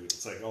know, where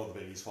it's like, oh, the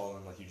baby's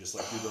falling, like you just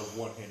like do the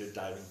one-handed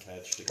diving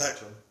catch to catch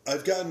him.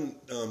 I've gotten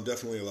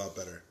definitely a lot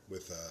better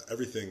with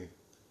everything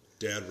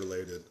dad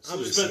related. So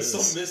there's been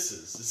some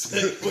misses. It's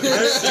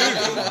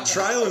like, Dude,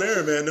 trial and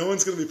error, man. No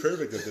one's gonna be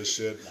perfect at this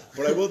shit.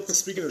 But I will.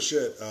 Speaking of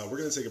shit, we're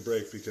gonna take a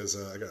break because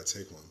I gotta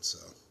take one. So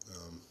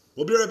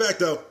we'll be right back,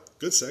 though.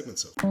 Good segment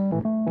so far.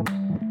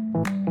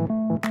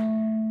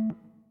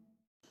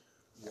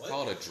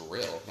 Call it a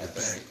drill.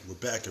 We're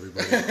back,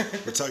 everybody.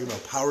 We're talking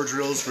about power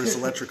drills versus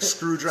electric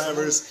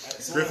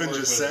screwdrivers. Griffin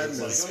just sat in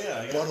his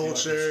butthole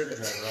chair.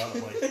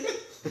 I'm like,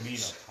 you mean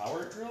a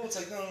power drill? It's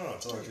like, no,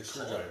 it's an electric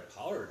screwdriver.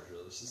 Power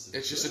drill.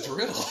 It's just a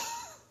drill.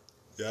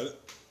 Got it?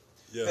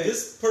 Yeah.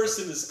 This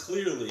person is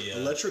clearly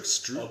Electric Electric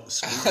screwdriver.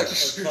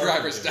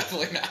 screwdriver's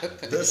definitely not a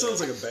thing. That sounds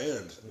like a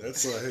band.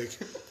 That's like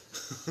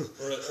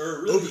or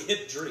a really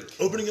hip drink.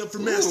 opening up for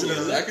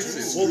Mastodon. I could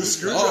see Well, the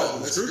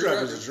screwdriver.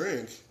 screwdriver's a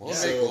drink. We'll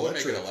So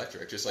make it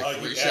electric. Just like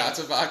 3 yeah. shots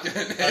of vodka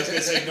in it. I was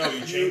gonna say no.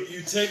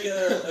 You take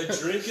a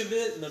drink of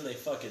it and then they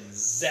fucking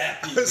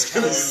zap you. was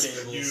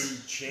gonna You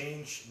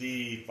change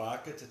the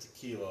vodka to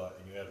tequila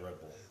and you add Red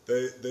Bull.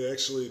 They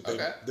actually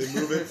they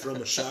move it from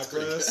a shot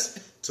glass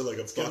to like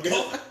a bucket.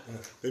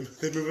 They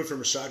move it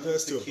from a shot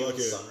glass to a Tequila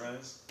bucket.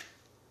 Sunrise?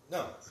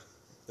 No,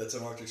 that's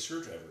an electric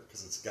screwdriver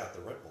because it's got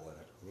the Red Bull in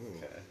it.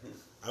 Okay.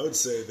 I would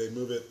say they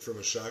move it from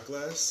a shot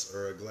glass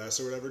or a glass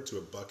or whatever to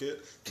a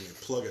bucket, and you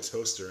plug a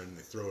toaster in and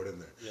they throw it in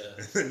there,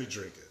 and then you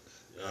drink it.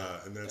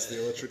 And that's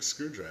the electric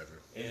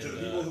screwdriver. And to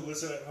the people who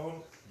listen at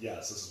home,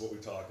 yes, this is what we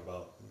talk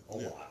about a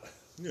lot.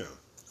 Yeah.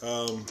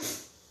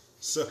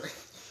 So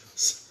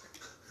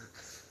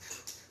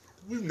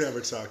we've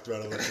never talked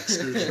about electric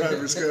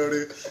screwdrivers,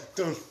 Cody.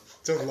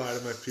 Don't lie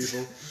to my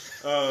people.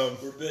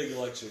 We're big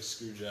electric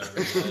screwdriver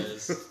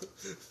guys.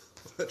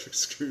 Electric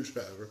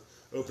screwdriver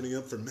opening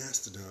up for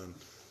Mastodon.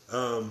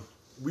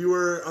 We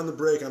were on the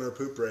break, on our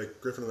poop break.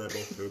 Griffin and I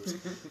both pooped.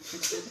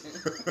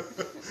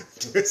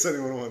 In case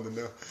anyone wanted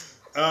to know.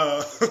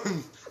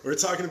 We're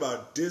talking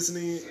about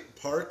Disney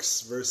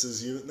parks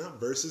versus not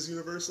versus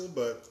Universal,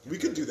 but we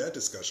could do that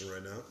discussion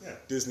right now. Yeah.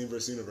 Disney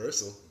versus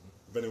Universal.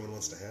 If anyone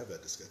wants to have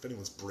that discussion, if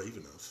anyone's brave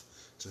enough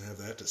to have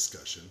that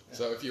discussion.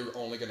 So if you're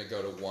only going to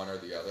go to one or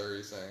the other, are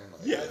you saying?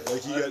 Like, Yeah,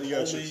 like you got.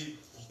 I've only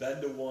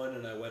been to one,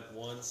 and I went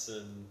once,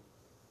 and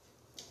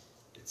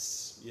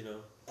it's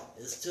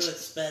it's too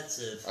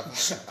expensive.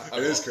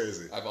 It is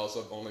crazy. I've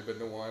also only been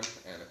to one,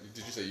 and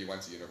did you say you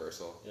went to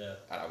Universal? Yeah.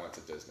 And I went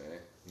to Disney,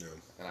 Yeah.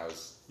 and I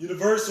was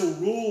Universal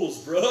rules,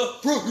 bro.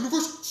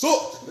 Universal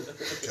sucks.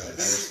 God,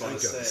 just thank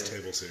wanna God this say-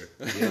 table's here.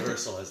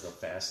 Universal has the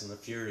Fast and the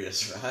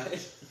Furious ride.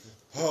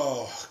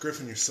 Oh,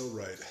 Griffin, you're so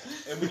right.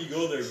 And when you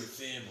go there, you're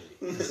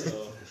family.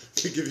 So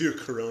They give you a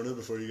Corona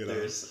before you get out.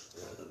 There's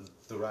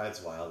the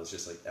ride's wild. It's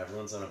just like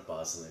everyone's on a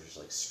bus and there's just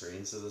like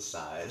screens to the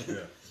side,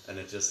 and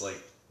it just like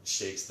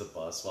shakes the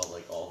bus while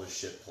like all the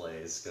shit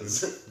plays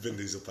because Vin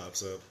Diesel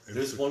pops up in,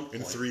 There's one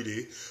in point.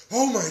 3D.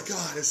 Oh my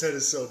God, his head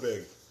is so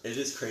big. it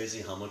is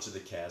crazy how much of the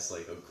cast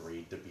like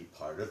agreed to be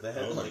part of that.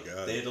 Oh my like,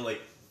 God. They had to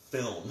like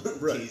film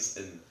Right. these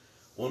and.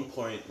 One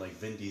point, like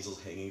Vin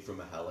Diesel's hanging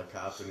from a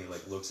helicopter, and he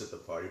like looks at the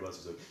party bus.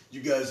 He's like,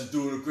 "You guys are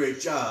doing a great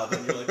job,"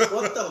 and you're like,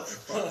 "What the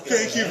fuck?"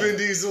 Thank you, Vin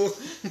Diesel.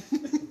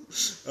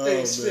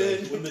 Thanks,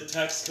 Vin. when the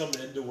techs come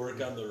in to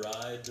work on the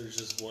ride, there's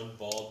just one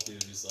bald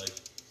dude who's like,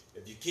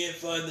 if you can't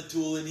find the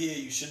tool in here,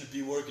 you shouldn't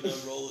be working on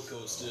roller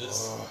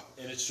coasters.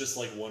 And it's just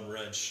like one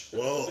wrench.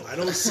 Well, I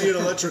don't see an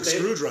electric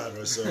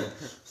screwdriver, so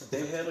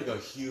They had like a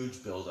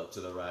huge build up to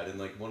the ride, and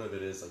like one of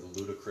it is like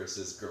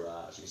Ludacris's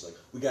garage. He's like,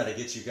 "We got to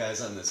get you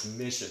guys on this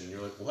mission." And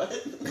you're like, "What?"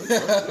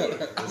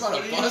 I'm on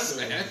a bus,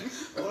 man.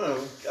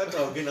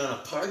 I'm getting on a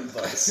party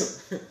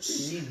bus.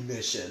 You need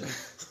mission.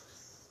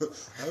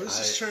 I was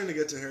just trying to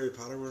get to Harry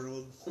Potter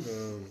World. I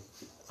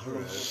don't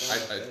know.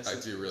 I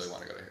do really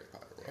want to go to Harry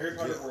Potter World. Harry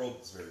Potter World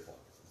is very fun.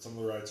 Some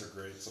of the rides are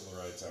great, some of the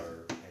rides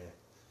are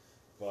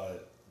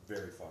but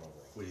very fun overall.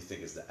 What do you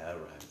think is the ad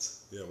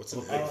rides? Yeah, what's I'm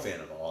a the big fan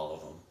of all of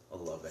them. I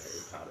love the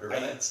Harry Potter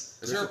rides.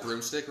 Is there a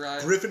broomstick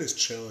ride? Griffin is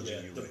challenging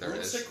Yeah, you The right There now.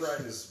 it is. broomstick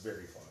ride is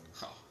very fun.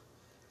 Oh.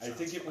 I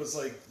think it was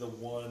like the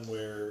one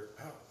where,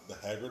 The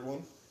Hagrid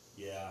one?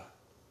 yeah.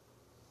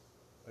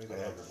 I think the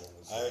Hagrid one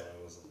was I- the one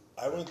I wasn't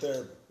I went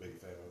there a big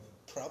fan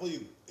of.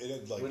 probably, it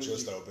had like When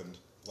just you- opened.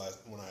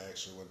 when I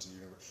actually went to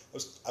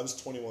university. I was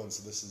 21,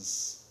 so this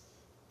is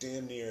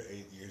damn near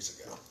 8 years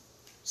ago.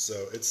 So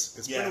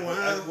it's been a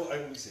while. I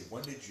would say,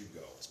 when did you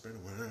go? It's been a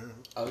while.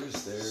 I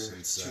was there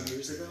Since, 2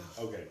 years ago.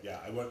 Okay, yeah,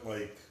 I went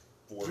like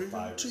 4 or 5.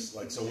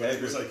 Like so, Hagrid,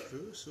 it was like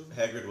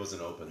Hagrid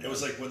wasn't open. it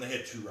was like when they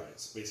had 2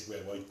 rides. Basically,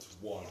 I liked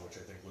one, which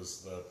I think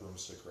was the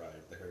broomstick ride.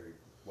 The Harry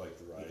liked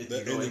the ride. You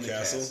go in in the the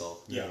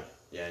castle? Yeah,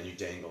 and you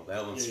dangle.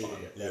 That one's fun.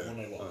 That one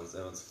I loved.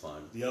 That one's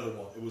fun. The other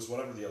one, it was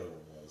whatever the other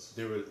one was.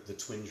 There were the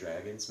twin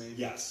dragons, maybe.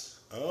 Yes.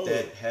 Oh,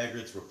 That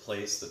Hagrid's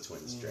replaced the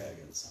twin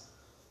dragons.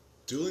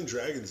 Dueling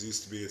Dragons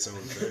used to be its own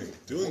thing.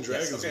 Dueling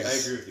Dragons. Okay, I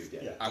agree with you.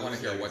 Yeah. I want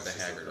to hear what the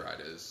Dragons is Hagrid ride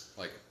is.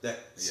 Like that.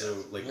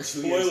 So like No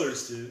 2 years.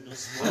 spoilers, dude. No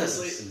spoilers.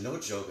 Honestly, no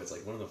joke. It's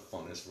like one of the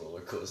funnest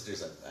roller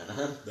coasters I've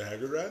been on. The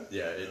Hagrid ride?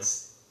 Yeah,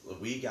 it's.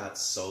 We got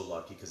so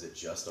lucky because it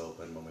just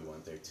opened when we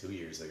went there 2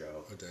 years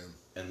ago, Oh, damn.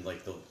 and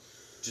like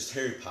just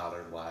Harry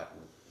Potter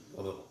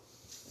the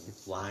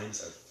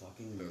lines are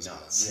fucking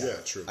nuts. Yeah,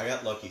 true. I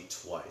got lucky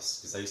twice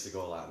because I used to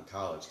go a lot in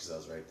college because I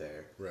was right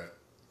there. Right.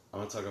 I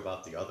want to talk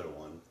about the other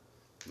one.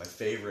 My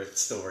favorite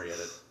story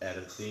at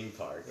a theme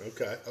park.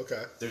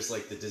 Okay. There's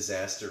like the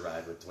disaster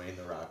ride with Dwayne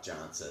 "The Rock"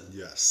 Johnson.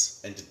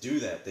 Yes. And to do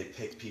that, they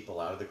pick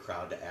people out of the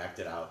crowd to act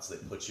it out, so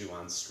they put you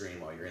on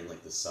screen while you're in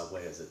like the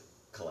subway as it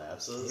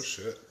collapses. Oh,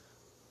 shit.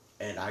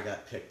 And I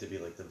got picked to be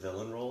like the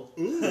villain role.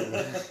 Ooh.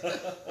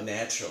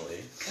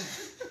 Naturally.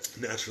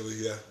 Naturally,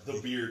 yeah.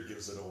 The beard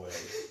gives it away.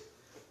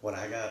 When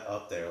I got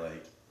up there,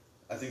 like,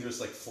 I think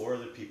there's like 4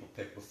 other people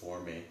picked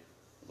before me,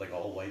 like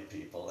all white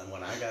people. And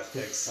when I got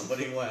picked,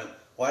 somebody went,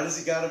 "Why does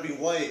he gotta be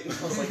white?" And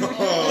I was like,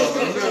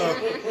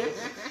 Oh, no.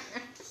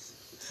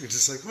 You're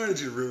just like, why did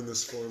you ruin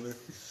this for me?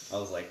 I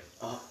was like,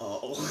 uh-oh.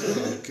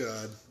 Oh,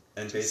 God.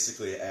 And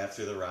basically,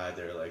 after the ride,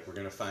 they're like, "We're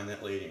gonna find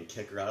that lady and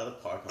kick her out of the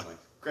park." I'm like,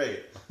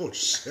 "Great." Oh,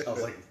 shit. I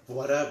was like,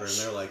 "Whatever." And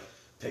they're like,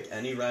 "Pick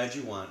any ride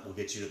you want. We'll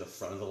get you to the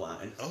front of the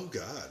line." Oh,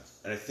 God.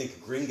 And I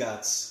think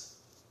Gringotts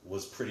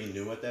was pretty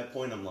new at that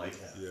point. I'm like,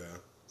 Yeah.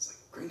 it's like,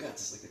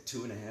 Gringotts is like a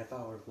 2.5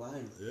 hour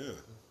line. Yeah.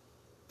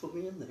 Put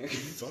me in there.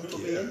 Fuck Put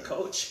yeah. me in,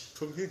 coach.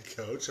 Put me in,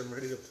 coach. I'm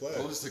ready to play.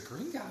 what was the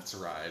Gringotts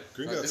ride?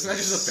 Gringotts Isn't that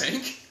just a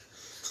bank?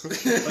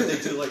 But they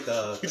do like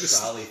the You just-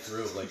 trolley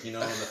through. Like, you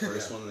know, in the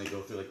first one, they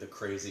go through like the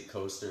crazy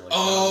coaster. Like,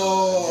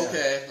 Oh, yeah.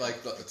 okay.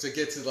 Like to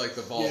get to like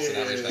the vaults and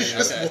everything. You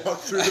just Okay. walk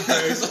through the It's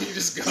bank. like you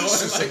just go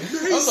This and is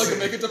like, I would like to amazing.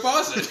 make a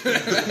deposit.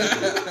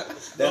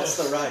 That's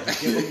the ride.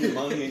 You give them your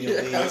money and you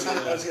leave. I was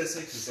gonna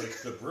say, because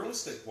like the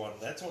broomstick one,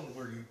 that's one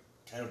where you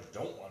kind of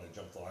don't want to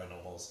jump the line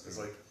almost. It's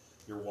like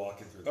you're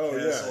walking through the Oh,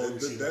 yeah. castle, you're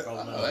seeing like all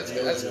the Oh, that's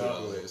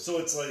memorabilia. cool. So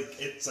it's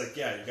like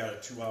yeah, you got a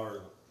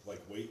 2-hour like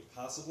wait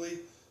possibly,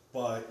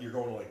 but you're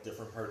going to like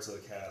different parts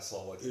of the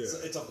castle. Like it's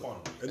a fun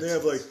week. And they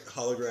have like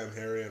hologram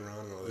Harry and Ron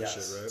and all that Yes.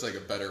 shit, right? It's like a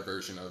better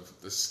version of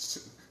the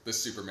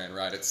Superman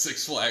ride at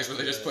Six Flags where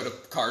they just put a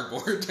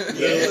cardboard.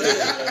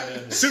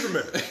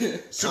 Superman.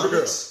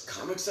 Supergirl.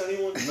 Comics,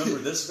 anyone? Remember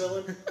this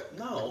villain?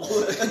 No.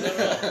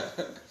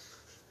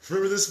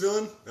 Remember this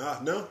villain?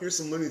 No. Here's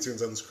some Looney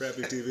Tunes on this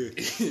crappy TV.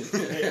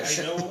 Hey,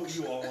 I know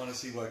you all want to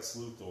see Lex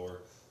Luthor,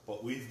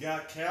 but we've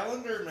got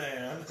Calendar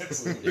Man.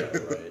 Yeah,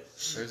 right.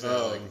 There's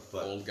a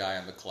but- old guy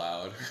on the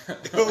cloud.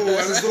 Oh,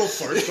 and his little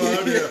fart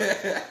cloud.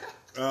 Yeah.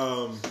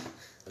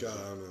 God,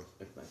 I don't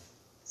know.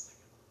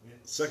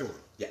 Second one.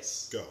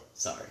 Yes. Go.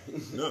 Sorry.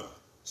 No.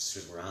 Just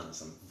because we're on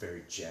this, I'm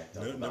very jacked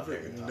up No, about never,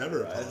 Harry Potter never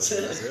rides.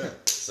 apologize. Yeah.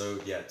 So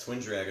yeah, Twin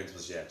Dragons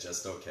was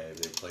just okay.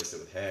 They replaced it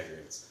with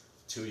Hagrid's.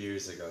 2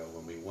 years ago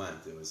when we went,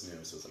 it was new,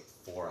 so it was like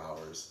 4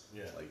 hours.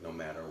 Yeah. Like no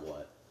matter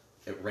what.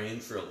 It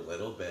rained for a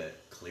little bit,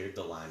 cleared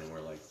the line, and we're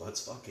like,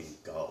 let's fucking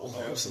go.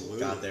 Oh, absolutely.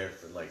 Got there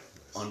for like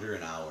under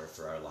an hour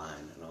for our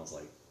line, and I was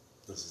like,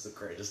 this is the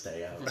greatest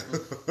day ever.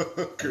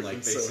 And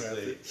like Griffin's so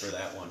basically happy. for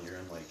that one, you're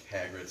in like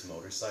Hagrid's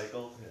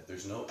motorcycle. Yeah.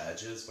 There's no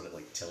edges, but it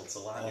like tilts a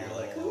lot. And you're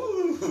like, Oh.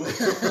 ooh,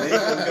 maybe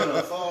I'm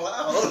gonna fall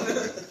out.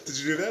 Did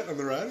you do that on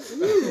the ride?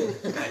 Ooh.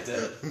 I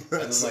did. And then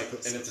That's like,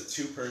 awesome. and it's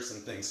a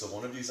 2-person thing. So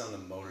one of you's on the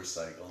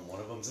motorcycle and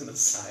one of them's in a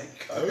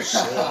sidecar. Oh,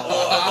 shit.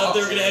 Oh, I thought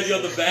they were gonna have you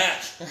on the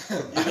back. You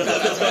know,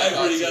 the back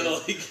where you gotta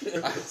like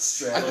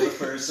Straddle the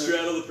person.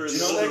 straddle the Do person.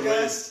 you know over that, the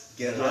guys? waist.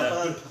 Get Yeah.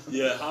 hop on.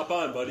 Yeah, hop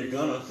on, buddy. You're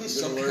gonna.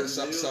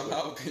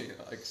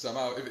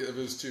 Somehow if it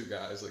was 2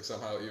 guys, like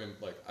somehow even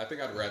like I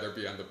think I'd rather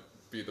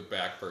be the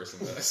back person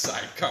than a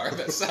sidecar.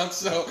 That sounds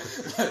so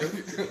like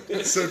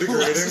It's so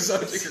degrading. so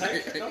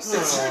degrading. It's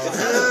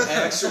an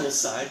actual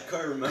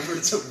sidecar. Remember,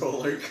 it's a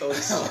roller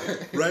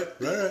coaster. Right.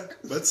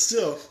 But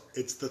still,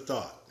 it's the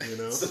thought, you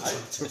know?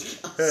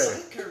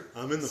 Hey,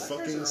 I'm in the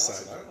fucking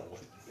side. side. I don't know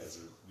what you guys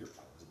are your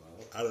problems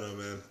about. I don't know,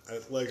 man.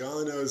 Like,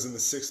 all I know is in the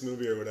 6th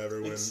movie or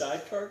whatever, when... Big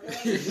sidecar guy.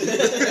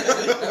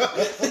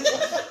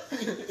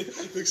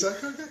 Big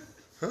sidecar guy?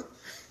 Huh?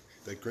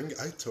 That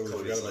I totally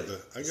Cody's forgot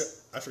about like-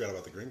 I forgot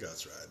about the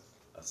Gringotts ride.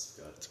 That's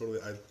good. Totally,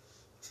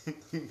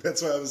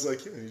 that's why I was like,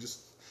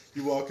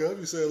 you walk up,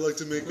 you say, I'd like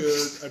to make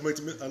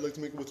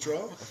a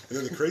withdrawal, and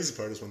then the crazy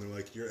part is when they're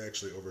like, you're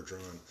actually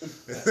overdrawn,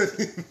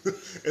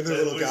 and their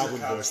little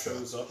goblin voice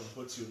shows though. up and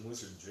puts you in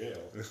wizard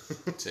jail.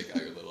 Take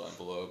out your little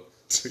envelope.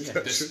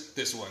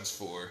 This one's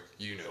for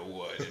you know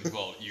what and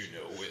vault you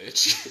know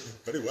which.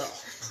 Very well.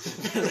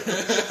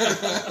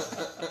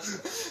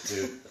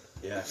 Dude,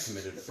 yeah,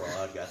 committed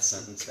fraud, got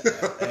sentenced to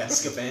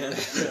Azkaban.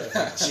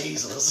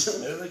 Jesus.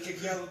 And then they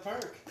kick you out of the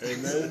park.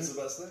 And then, That's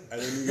the best thing.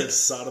 And then you get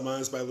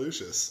sodomized by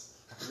Lucius.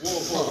 Whoa,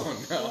 whoa,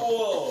 no.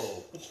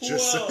 whoa.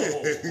 Just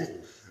saying.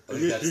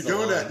 You're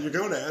going to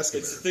Azkaban.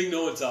 It's the thing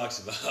no one talks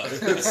about.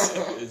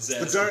 It's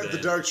the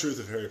dark truth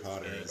of Harry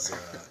Potter is.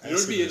 It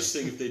would be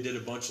interesting if they did a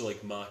bunch of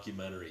like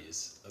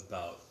mockumentaries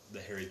about the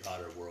Harry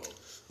Potter world.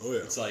 Oh yeah.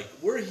 It's like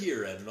we're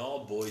here at an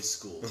all-boys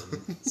school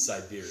in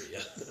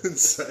Siberia.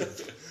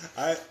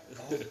 I've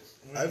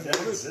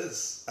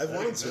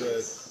wanted to.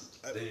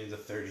 They need a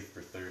 30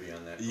 for 30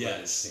 on that.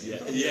 Yes. Team.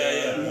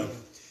 Yeah.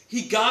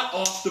 He got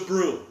off the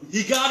broom.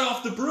 It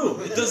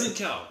doesn't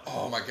count.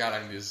 Oh my god,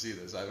 I need to see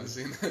this. I haven't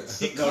seen this.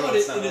 He caught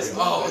it in his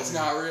mouth. Oh, it's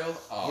not real?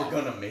 Oh. We're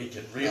gonna make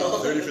it real.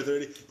 30 for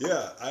 30.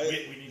 Yeah,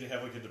 we need to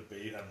have like a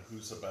debate on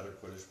who's a better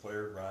Quidditch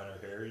player, Ron or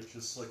Harry. It's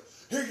just like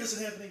Harry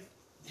doesn't have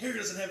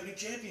any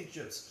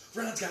championships.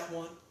 Ron's got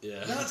one.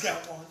 Yeah. Ron's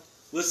got one.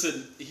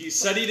 Listen, he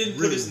said he didn't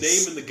put his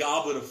name in the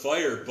Goblet of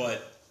Fire,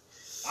 but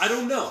I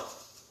don't know.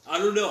 I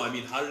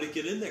mean, how did it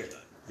get in there then?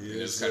 He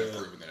was kind of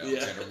proving that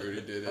Alexander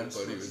Moody did it,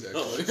 but he was actually...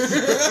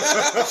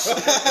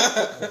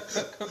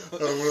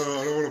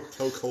 I don't want to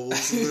poke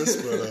holes in this,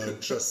 but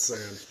just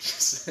saying.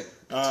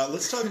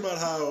 Let's talk about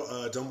how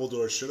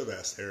Dumbledore should have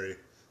asked Harry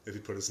if he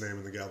put his name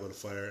in the Goblet of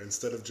Fire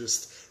instead of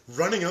just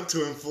running up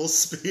to him full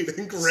speed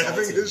and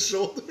grabbing his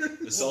shoulder.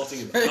 Assaulting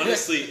him.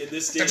 Honestly, in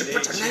this day and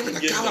age, you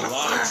can get in a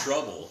lot of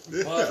trouble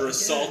for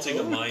assaulting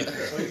a minor.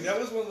 Like, that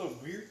was one of the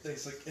weird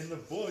things. Like in the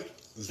book,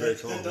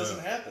 that doesn't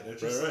happen.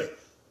 It's just like,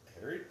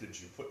 Harry, did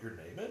you put your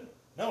name in?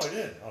 No, I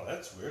didn't. Oh,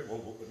 that's weird.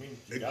 Well, I mean,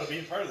 you got to be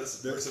a part of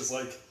this. Versus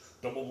like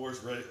Dumbledore's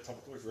ready to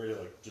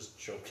like just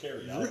choke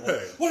Harry out. Right.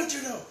 Like, what did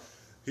you know?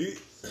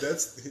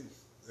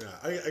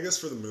 I guess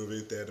for the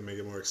movie they had to make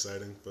it more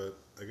exciting, but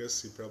I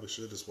guess he probably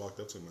should have just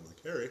walked up to him and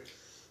like, Harry,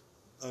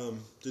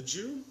 did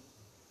you,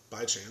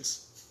 by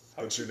chance,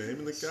 put your name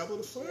in the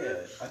Goblet of Fire?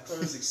 Yeah, I thought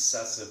it was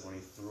excessive when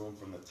he threw him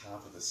from the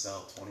top of the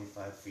cell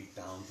 25 feet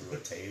down through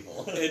a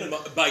table. And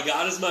by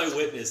God as my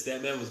witness,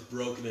 that man was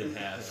broken in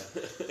half.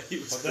 He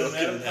was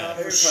broken in half.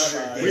 Harry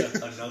Potter get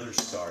another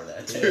star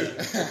that day.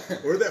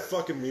 Or that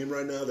fucking meme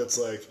right now that's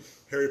like,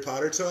 Harry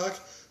Potter talk?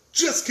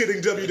 Just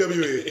kidding,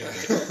 WWE.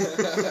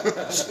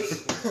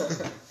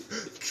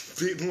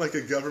 Beaten like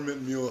a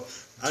government mule.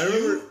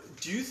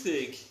 Do you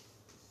think...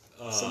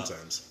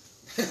 sometimes.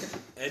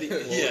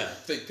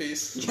 Think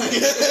piece.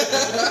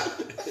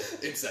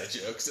 Inside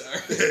joke, sorry.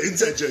 Yeah,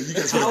 inside joke. You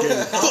guys gotta get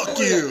it. Fuck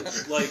you.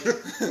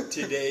 Like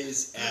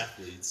today's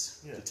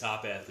athletes, the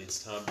top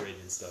athletes, Tom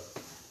Brady and stuff,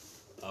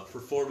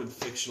 perform in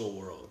fictional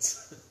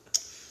worlds.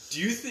 Do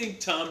you think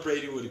Tom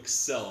Brady would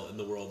excel in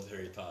the world of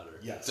Harry Potter?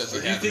 Yes.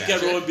 Or do you think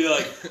everyone would be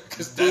like,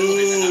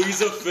 boo, he's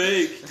a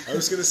fake. I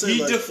was gonna say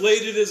he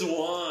deflated his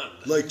wand.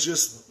 Like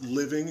just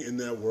living in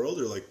that world,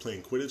 or like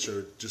playing Quidditch,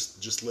 or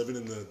just living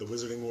in the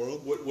wizarding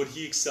world. Would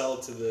he excel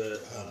to the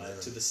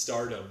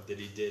stardom that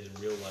he did in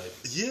real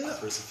life? Yeah.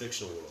 Versus a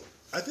fictional world.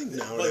 I think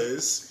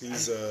nowadays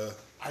he's.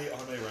 I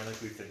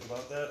unironically think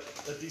about that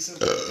a decent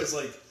bit because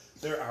like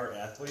there are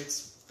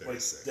athletes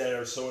that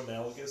are so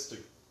analogous to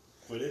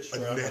Quidditch.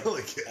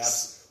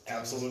 Analogous.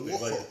 Absolutely.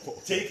 Whoa.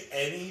 Like take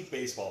any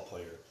baseball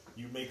player.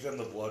 You make them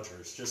the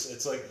bludgers. Just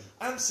it's like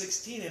I'm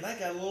 16 and I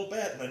got a little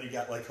bat, and then you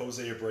got like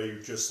Jose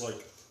Abreu just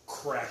like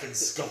cracking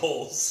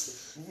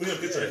skulls.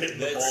 Because they're hitting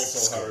the ball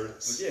so hard.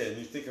 But yeah, and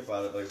you think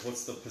about it, like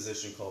what's the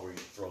position called where you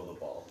throw the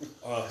ball?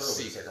 Hurlers,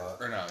 Seeker. I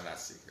thought. Or no, not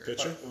seeker.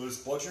 Pitcher? It was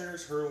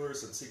bludgeoners,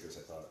 hurlers, and seekers.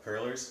 I thought.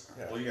 Hurlers?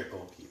 Yeah. Well, you got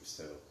goalkeepers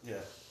too.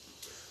 Yeah.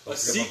 A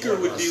seeker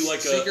would be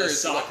like a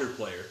soccer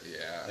player.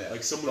 Yeah.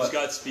 Like someone who's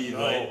got speed,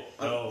 right?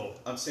 No.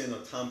 I'm saying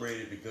that Tom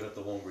Brady would be good at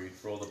the one where you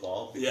throw the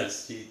ball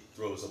because he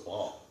throws a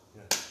ball.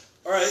 Yeah.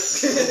 All right.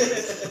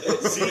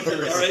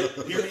 Seekers. All right.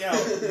 Hear me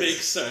out.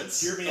 Makes sense.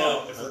 Hear me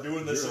out. If we're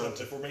doing this,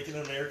 if we're making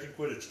an American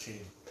Quidditch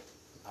team,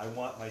 I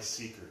want my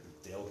seeker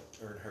to be Dale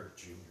Earnhardt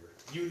Jr.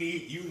 You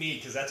need,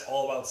 because that's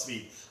all about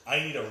speed. I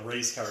need a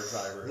race car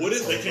driver. What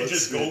if they can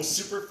just go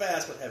super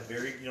fast but have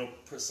very,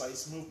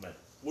 precise movement?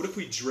 What if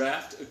we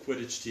draft a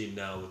Quidditch team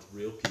now with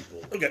real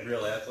people? Okay.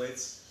 Real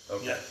athletes?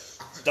 Okay. Yeah.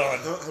 Done.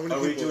 How many Are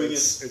we people? doing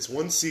It's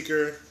one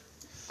seeker.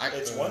 I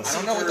It's one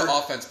don't know what seeker. the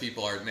offense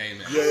people are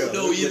naming. Yeah.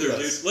 No, either,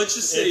 dude. Let's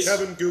just say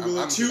Kevin, Google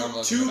it. two, I'm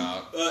looking it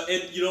up.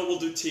 and you know what? We'll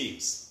do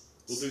teams.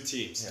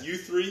 Yeah. You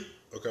three,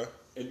 Okay.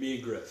 and me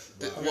and Griff.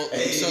 Well,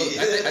 so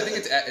I think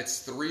it's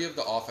three of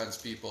the offense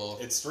people.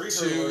 It's three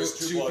two hurlers,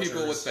 two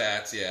people bludgers. with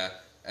bats, yeah,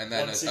 and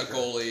then One a seeker.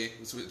 goalie,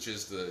 which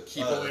is the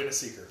Keep keeper, away to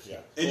seeker. Yeah.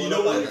 And you Pull it know up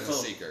on what? your and the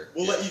phone. seeker.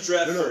 We'll let you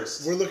draft No,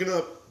 first. we're looking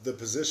up the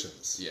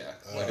positions. Yeah.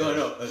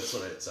 No, that's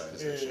what I. Sorry.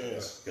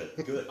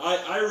 Good.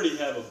 I already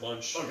have a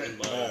bunch in mind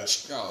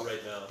Oh.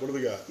 right now. What do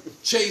we got?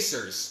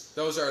 Chasers.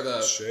 Those are the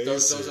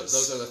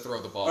those are the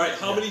throw the ball. All right,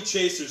 how many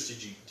chasers do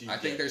you I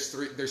think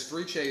get? there's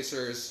three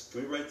chasers,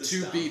 Can we write this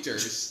 2 down?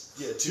 beaters.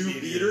 Yeah, two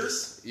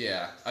beaters?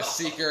 Yeah, a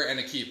seeker and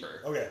a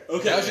keeper. Okay.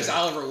 Okay. That was just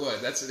Oliver Wood.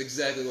 That's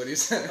exactly what he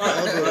said.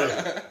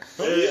 Yeah.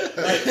 All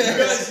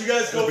right, you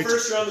guys go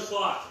first. You're on the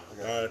clock.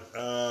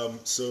 All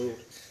right. So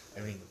I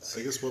mean,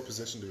 I guess what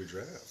position do we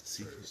draft?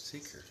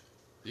 seeker.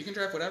 You can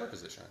draft whatever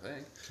position, I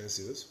think. Can I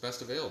see this?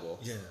 Best available.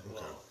 Yeah.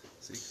 Okay.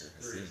 Seeker.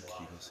 I think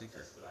you go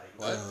seeker.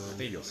 What? I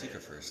think you go seeker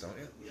first, don't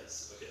you?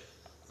 Yes. Okay.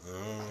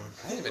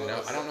 I don't even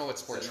know. I don't know what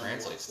sport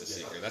translates to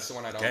seeker. That's the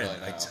one I don't Again, really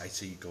know. I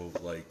see you go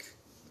like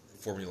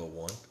Formula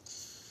One.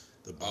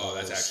 The Oh,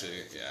 that's balls. actually,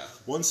 yeah.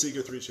 1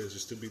 seeker, 3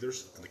 chasers, 2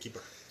 beaters, and a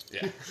keeper.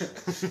 Yeah.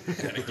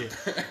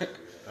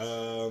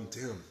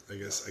 Damn. I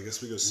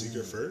guess we go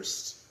seeker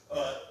first.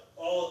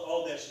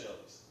 All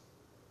nationalities.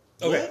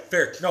 Okay,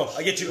 fair. No,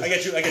 I get you.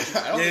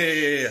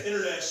 Yeah.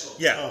 International.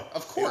 Yeah.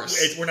 Of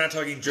course. We're not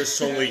talking just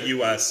solely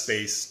U.S.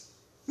 based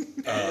And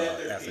at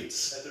their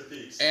athletes. peaks. At their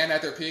peaks. And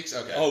at their peaks?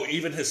 Okay. Oh,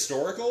 even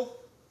historical?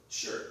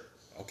 Sure.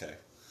 Okay.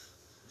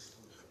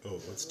 Oh,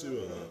 let's do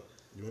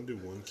you want to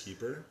do 1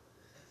 keeper?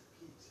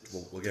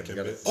 We'll get Can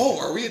together. be- Oh,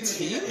 are we a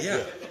team?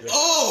 Yeah.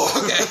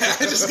 Oh, okay.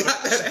 I just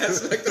got that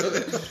aspect of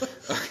it.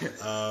 Okay.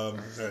 All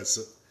right,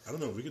 so I don't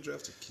know. We could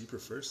draft a keeper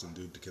first and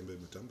do Dikembe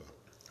Mutombo.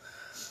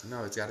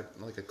 No, it's got to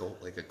like a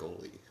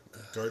goalie.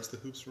 Guards the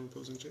hoops from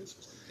opposing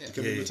chasers. Yeah.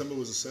 Dikembe Yeah. Mutombo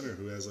was a center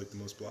who has like the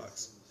most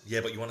blocks.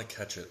 Yeah, but you want to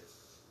catch it.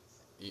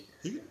 He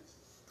can,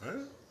 all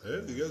right. Hey,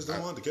 if you guys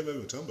don't want Dikembe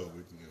Mutombo,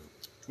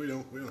 we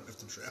don't have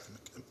to draft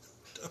Dikembe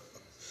Mutombo.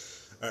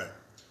 All right,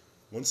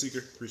 1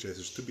 seeker, 3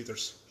 chasers, 2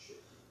 beaters,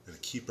 and a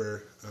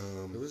keeper.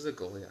 Who was the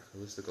goalie?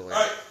 All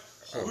right.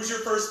 Who's your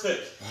first pick?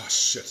 Oh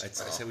shit. I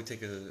say we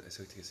take a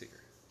seeker.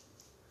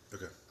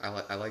 Okay. I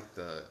like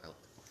the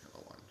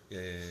formula one.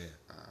 Yeah.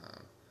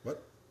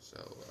 What? So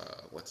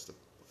what's the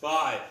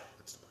 5.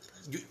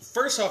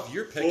 First off,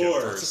 you're picking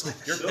 4. first.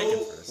 You're No,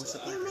 picking first.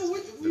 I don't know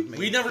what.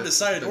 We never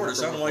decided order,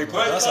 so I don't know why you put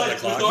All right, us on the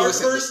fine. With clock. our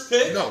first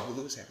pick. No,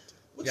 Lewis Hamilton.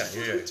 What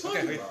are you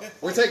talking about?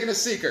 We're taking a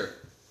seeker.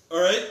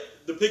 All right,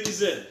 the pick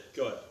is in.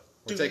 Go ahead.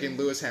 We're taking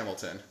Lewis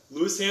Hamilton.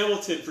 Lewis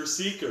Hamilton for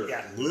seeker.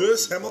 Yeah.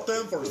 Lewis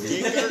Hamilton for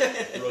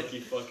seeker. Rookie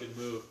fucking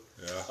move.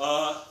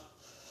 Yeah.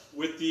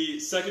 With the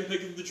second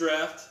pick of the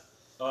draft,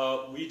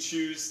 we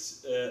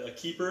choose a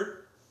keeper.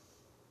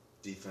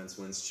 Defense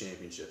wins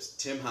championships.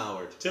 Tim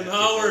Howard. Tim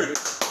Howard.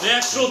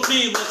 National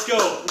team. Let's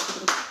go.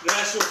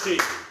 National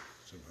team.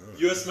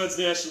 U.S. men's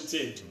national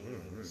team.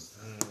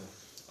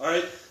 All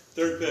right,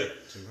 third pick.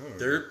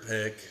 Third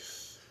pick.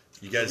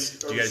 Do you guys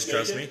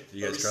trust me? Do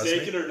you guys trust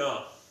staking me? or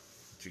no?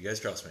 Do you guys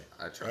trust me?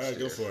 I trust All right, you.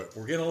 go for it.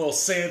 We're getting a little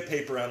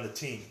sandpaper on the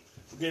team.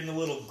 We're getting a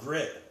little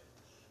grit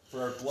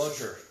for our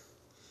bludger.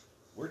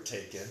 We're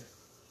taking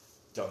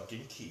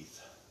Duncan Keith.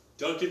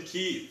 Duncan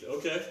Keith.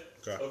 Okay.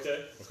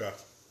 Okay.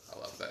 I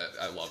love that.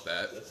 I love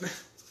that.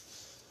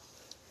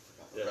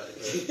 Yeah.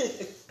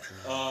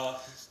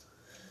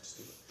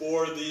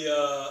 For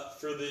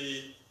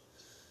the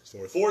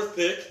Fourth. fourth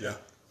pick Yeah.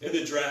 in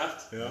the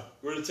draft, Yeah.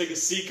 we're gonna take a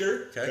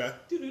seeker. Okay.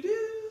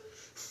 Doo-doo-doo.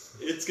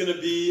 It's gonna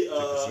be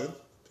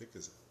Pick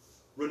this.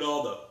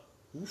 Ronaldo.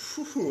 Ooh,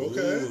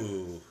 okay.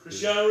 Ooh.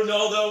 Cristiano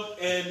Ronaldo,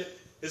 and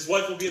his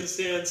wife will be in the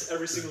stands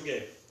every single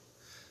game.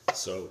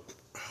 So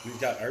we've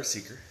got our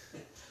seeker.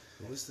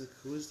 Who was the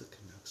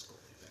Canucks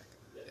goalie back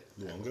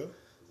in the day? Luongo.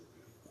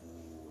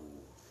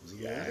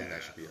 I think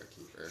that should be our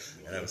keeper.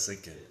 And I was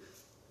thinking,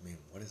 I mean,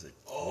 what is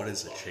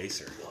a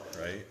chaser,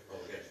 right?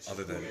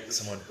 Other than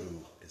someone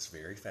who is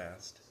very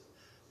fast,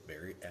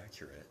 very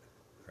accurate,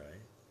 right?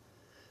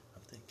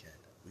 I'm thinking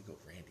we go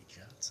Randy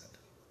Johnson.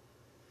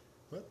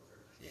 What?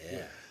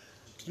 Yeah.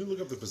 Can you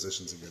look up the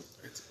positions again?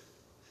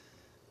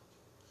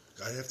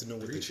 I have to know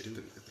what they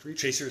do.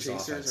 Chasers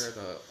offense. are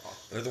the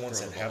They're the ones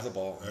throw that the have the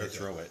ball. ball and they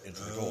throw it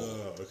into the goal.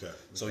 Oh, okay.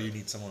 So you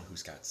need someone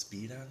who's got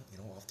speed on,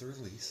 off the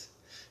release.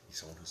 You need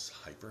someone who's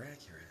hyper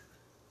accurate.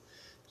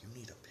 You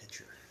need a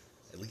pitcher,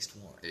 at least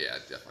one. Yeah,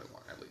 definitely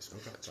one at least.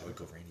 Okay. So I would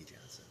go Randy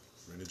Johnson.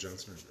 Randy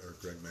Johnson or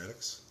Greg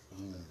Maddox?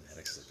 Ooh,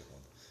 Maddox is a good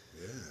one.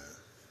 Yeah.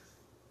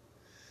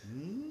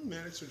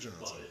 Maddox or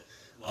Johnson?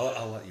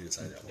 I'll let you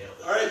decide that one.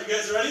 All right, you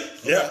guys ready?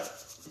 Yeah.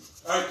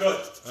 All right, good.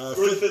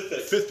 We're the fifth pick.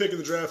 Fifth pick of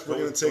the draft. We're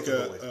gonna take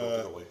go away.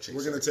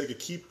 we're gonna take a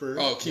keeper.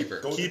 Oh,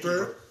 keeper.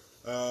 Keeper.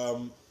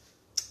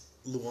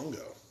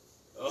 Luongo.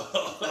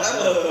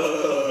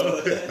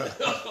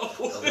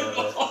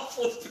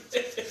 Awful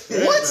pick.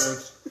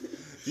 What?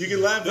 You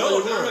can laugh. No, all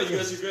you no, want. you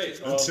guys are great.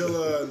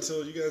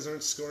 Until you guys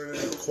aren't scoring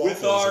any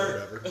quaffles our- or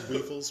whatever.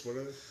 Weefles,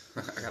 whatever.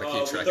 I gotta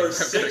keep track. With our I gotta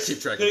keep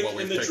sixth track pick of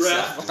what in we've the picked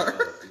draft, so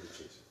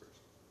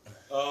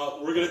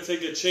far. we're gonna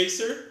take a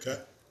chaser, Okay.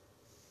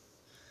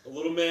 a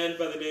little man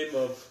by the name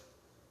of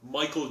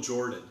Michael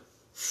Jordan.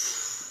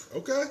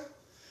 Okay.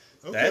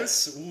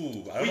 That's,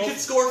 ooh, I don't He know. can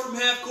score from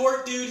half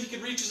court, dude. He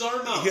can reach his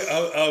arm out. Yeah,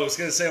 I was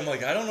going to say, I'm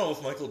like, I don't know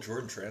if Michael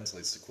Jordan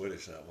translates to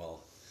Quidditch that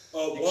well.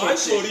 Why,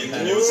 Cody?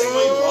 Can you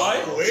explain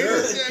why?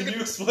 Sure. Can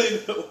you explain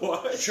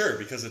why? Sure,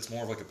 because it's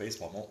more of like a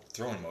baseball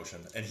throwing motion,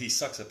 and he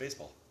sucks at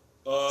baseball.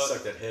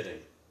 Suck at hitting.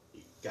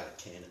 You got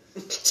a cannon.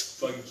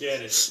 Fucking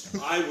cannon.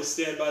 I will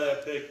stand by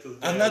that pick.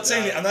 I'm not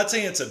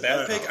saying it's a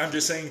bad pick. I'm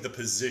just saying the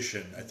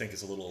position I think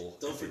is a little.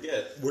 Don't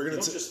forget, We're gonna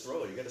you don't just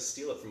throw it. You got to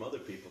steal it from other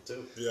people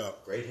too. Yeah.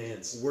 Great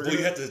hands. We're Well, gonna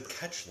you have to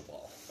catch the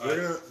ball.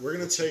 we're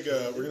gonna take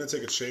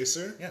a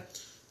chaser. Yeah.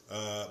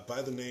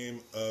 By the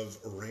name of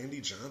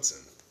Randy Johnson.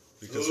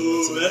 Because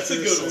Ooh, of that's a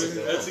good accuracy.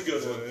 one. That's a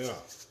good one.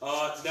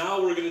 Yeah.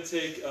 Now we're going to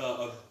take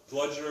a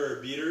bludgeoner or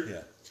a beater.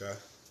 Yeah. Okay.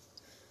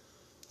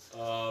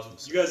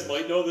 You guys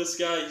might know this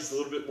guy. He's a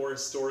little bit more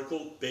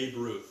historical. Babe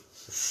Ruth.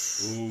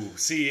 Ooh,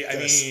 see, I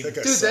mean, that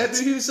guy Dude, sucks.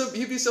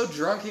 he'd be so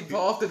drunk he'd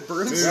fall off the Dude,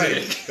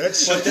 broomstick. that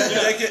shit.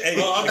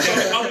 hey, I'm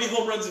sorry, how many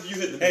home runs have you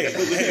hit in the hey,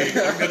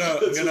 I'm gonna.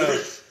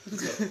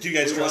 Do you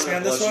guys We trust want me our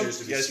on this one? bludgers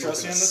to You be guys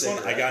trust me on this one?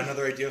 smoking a I got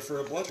another idea for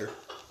a bludger.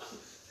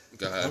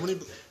 Go ahead.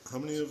 How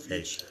many of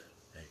Hey, each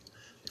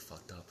you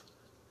fucked up.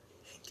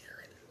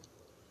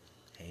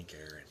 Hank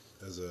Aaron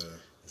as a?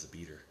 is a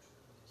beater.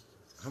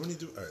 How many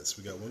do? All right,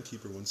 so we got one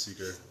keeper, one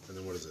seeker, and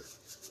then what is it?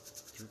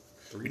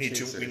 Three We need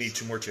chasers. We need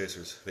two more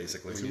chasers,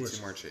 basically. We need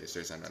two more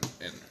chasers and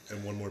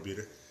And one more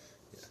beater.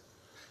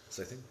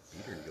 So I think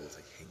beater you go with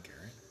like Hank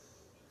Aaron,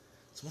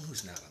 someone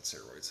who's not on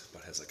steroids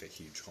but has like a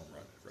huge home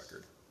run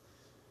record.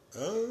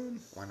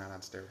 why not on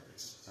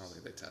steroids? I don't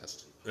think they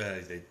test.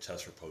 They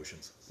test for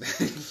potions.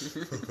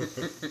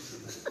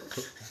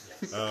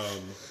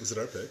 Is it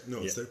our pick? No,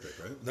 it's Yeah. their pick,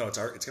 right? No, it's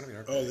gonna be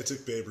our. Oh, they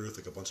took Babe Ruth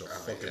like a bunch of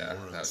fucking Yeah,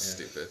 morons. that was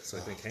stupid. So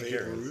I think Hank Babe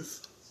Aaron.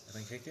 Ruth? I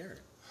think Hank Aaron.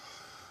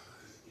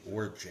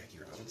 Or Jackie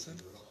Robinson.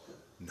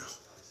 No.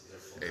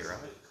 A-Rod?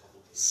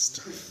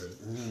 Stop it.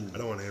 I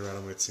don't want A-Rod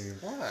on my team.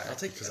 Why? I'll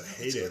take Because I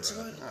hate let's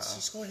A-Rod. Let's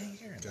just go with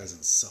Hank Aaron. The guy's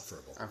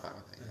insufferable. I'm fine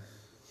with it.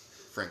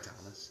 Frank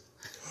Thomas.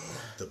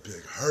 The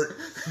big hurt.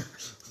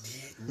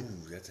 Yeah,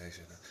 ooh, that's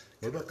actually.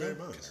 What about Barry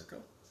Bonds? Canerco?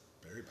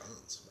 Barry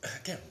Bonds.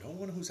 Again, no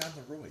one who's on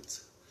the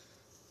roids.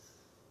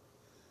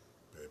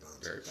 Barry Bonds.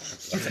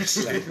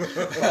 Barry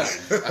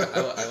Bonds.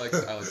 I like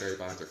Barry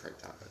Bonds or Frank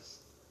Thomas.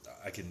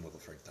 I can with a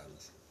Frank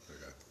Thomas.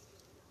 Okay.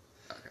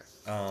 Okay.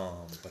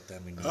 But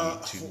then we need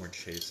two more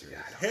chasers.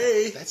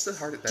 Hey, That's the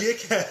hardest.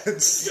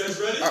 dickheads. You guys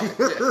ready? All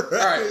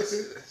right.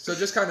 So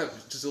just a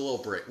little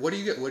break. What do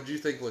you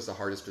think was the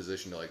hardest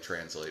position to like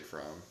translate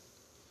from?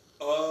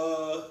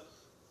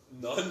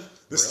 None.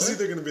 This is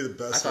either going to be the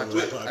best one of the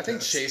podcast. I think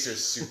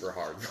chaser's super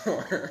hard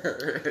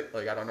for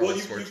like I don't know Well, what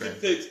you sport can train.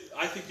 pick.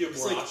 I think you have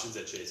more like- options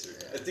at chaser.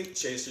 I think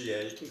chaser,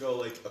 yeah, you can go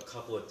like a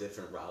couple of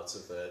different routes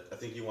with it. I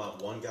think you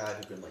want one guy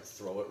who can like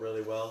throw it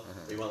really well.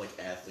 Or you want like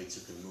athletes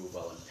who can move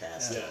well and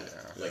pass Yeah. it.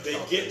 Like They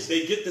helpers.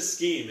 get the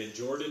scheme, and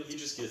Jordan, he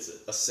just gets it.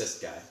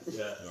 assist guy.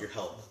 Yeah. Your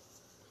help.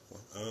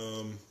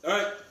 All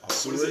right.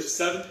 What is it?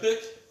 7th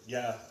pick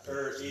Yeah.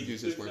 or 8th Use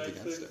his pick? words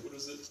 9th against pick? it. What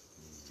is it?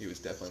 He was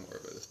definitely more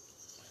of a.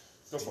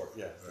 Go for it.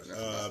 Yeah.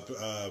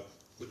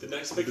 With the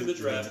next pick in the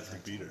draft.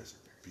 Beater.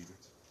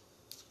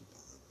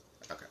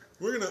 Okay.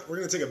 We're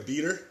gonna take a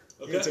beater.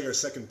 We're gonna Okay. take our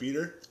second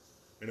beater,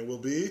 and it will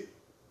be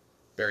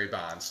Barry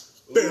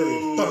Bonds.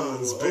 Barry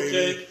Bonds, baby.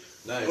 Okay.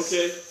 Nice.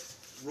 Okay.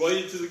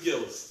 Roided to the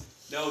gills.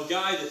 Now, a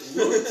guy that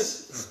looked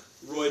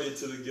roided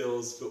to the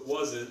gills but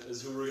wasn't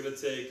is who we're going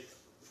to take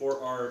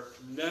for our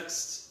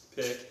next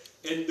pick.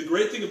 And the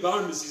great thing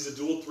about him is he's a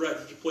dual threat.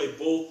 He can play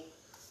both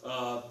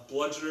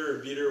bludgeoner or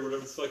beater or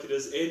whatever the fuck it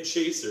is, and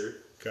chaser.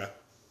 Okay.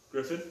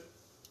 Griffin?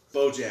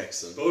 Bo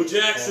Jackson. Bo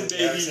Jackson,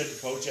 baby.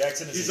 Bo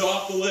Jackson is He's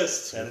off the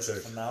list. That is a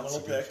Pick. phenomenal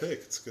It's a good pick.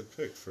 It's a good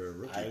pick for a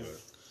rookie. I've- But,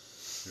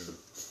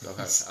 Go ahead.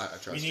 I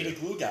trust We need you. a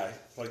glue guy,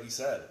 like you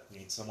said. We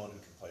need someone who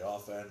can play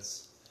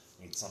offense.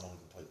 We need someone who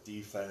can play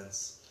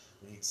defense.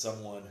 We need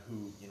someone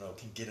who,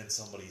 can get in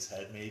somebody's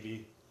head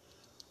maybe.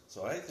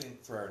 So I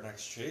think for our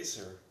next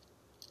chaser,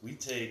 we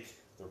take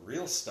the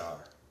real star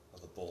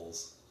of the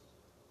Bulls.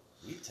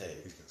 We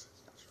take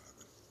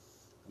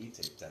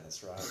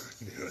Dennis Rodman.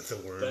 yeah, the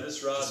word. Dennis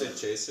Did you Rodman.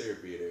 say chaser or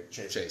beater?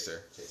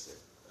 Chaser. Chaser.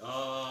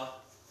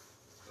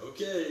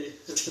 Okay.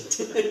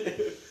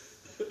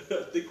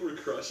 I think we're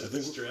crushing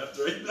this draft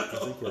right now. I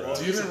think we're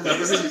Do you even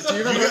remember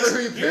who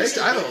you picked?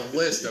 I have a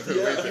list of who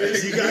we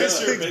picked. You guys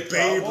Here's your picked big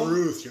Babe problem.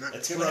 Ruth. You're not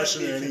It's going to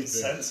crushing be a anything.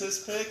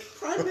 consensus pick,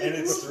 and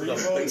it's 3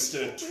 votes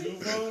to 2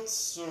 votes,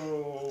 so...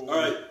 All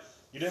right.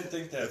 You didn't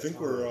think that I think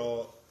through. we're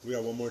all. We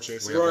got one more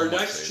chaser. We For have our one more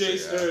next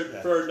chaser, chaser,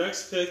 yeah. for our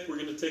next pick, we're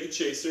going to take a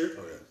chaser.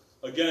 Oh, yeah.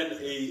 Again,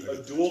 a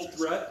dual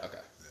threat. Okay.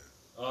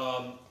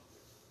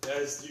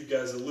 As you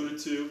guys alluded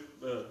to,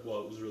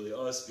 well, it was really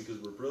us because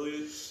we're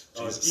brilliant.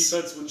 Jesus.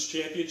 Defense wins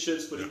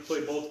championships, but he can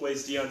play both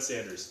ways. Deion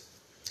Sanders.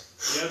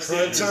 Deion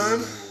Prime Sanders.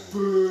 time.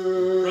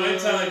 Prime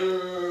time.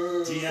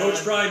 Deion,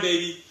 Coach Prime,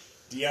 baby.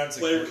 Deion's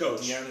Player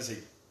coach. Deion is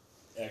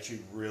actually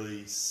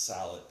really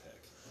solid pick.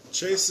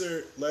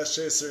 Chaser. Last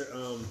chaser.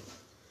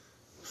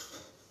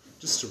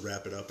 Just to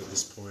wrap it up at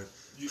this point,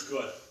 You go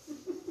ahead.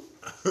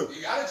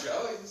 You got it,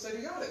 Joe. You said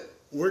you got it.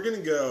 we're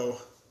gonna go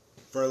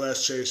for our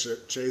last chaser.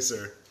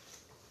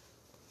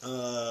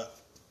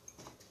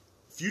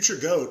 Future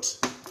GOAT,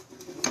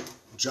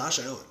 Josh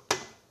Allen.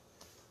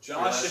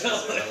 Josh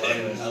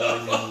Allen.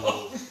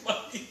 Oh my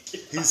God.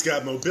 He's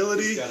got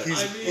mobility.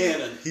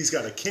 Cannon. He's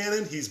got a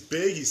cannon. He's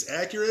big. He's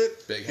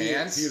accurate. Big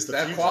hands. He is the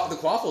the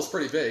quaffle's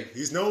pretty big.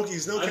 He's no.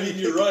 I mean,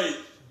 you're right,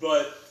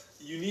 but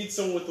you need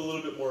someone with a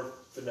little bit more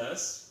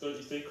finesse, don't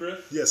you think,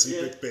 Griff? Yes, he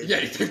picked Babe. Yeah,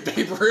 you picked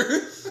Babe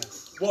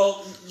Ruth.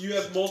 Well, you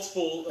have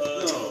multiple.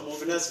 No,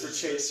 finesse for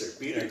chaser.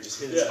 Beater, just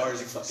hit as hard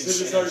as you fucking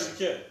hit as hard as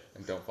you can.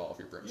 And don't fall off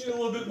your broomstick. You need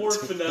a little bit more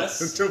finesse.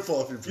 Don't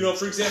fall off your You know,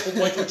 for example,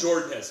 Michael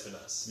Jordan has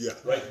finesse. Yeah.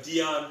 Right.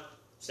 Deion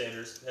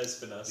Sanders has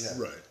finesse.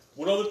 Yeah. Right.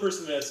 One other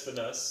person that has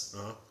finesse.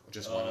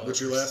 Just one. What's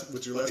your last?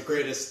 The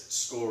greatest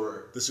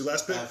scorer This your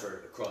last pick?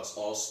 ever across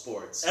all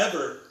sports.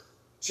 Ever.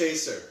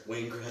 Chaser,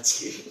 Wayne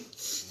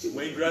Gretzky.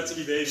 Wayne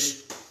Gretzky, baby.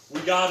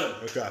 We got him.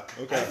 Okay.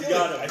 We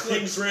got him.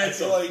 King's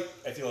ransom.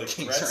 I feel like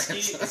Gretzky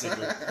is a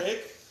good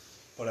pick,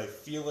 but I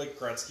feel like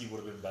Gretzky would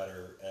have been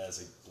better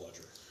as a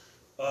bludger.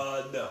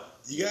 No.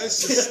 You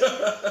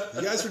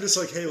guys were just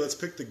like, hey, let's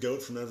pick the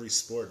GOAT from every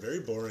sport. Very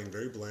boring,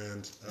 very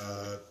bland,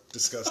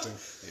 disgusting.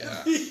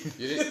 Yeah.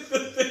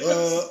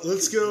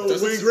 Let's go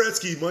Wayne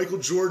Gretzky, Michael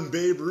Jordan,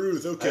 Babe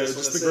Ruth. Okay,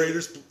 just the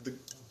greatest.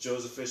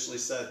 Joe's officially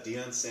said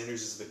Deion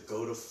Sanders is the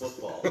GOAT of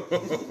football.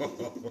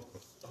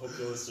 I hope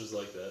the listeners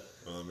like that.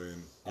 I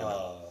mean,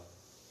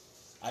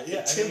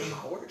 Tim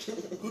Howard?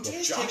 Who'd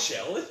you Josh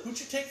Allen? Who'd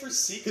you take for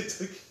secret?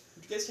 Who'd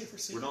you guys take for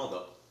secret?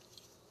 Ronaldo.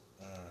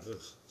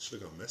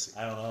 should have gone Messi.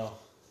 I don't know.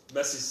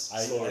 Messi's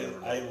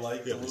I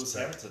like the Yeah, Lewis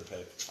Hamilton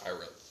pick. I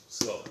really.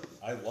 slow.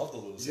 I love the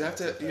Lewis You have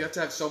Hamilton to. You have to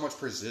have so much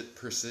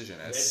precision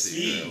at And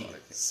speed.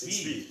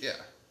 Speed. Yeah.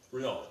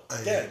 Ronaldo.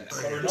 Again,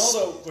 I am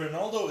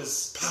Ronaldo is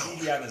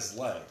speedy on his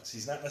legs.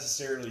 He's not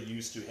necessarily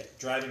used to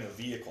driving a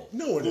vehicle.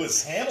 No one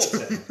Lewis is.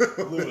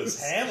 Hamilton. Lewis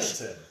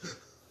Hamilton.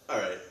 All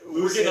right,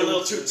 we're getting a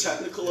little too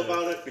technical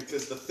about it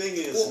because the thing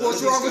is, Well,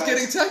 what's wrong with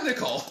getting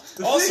technical?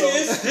 The Also, thing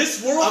is,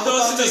 this world I'm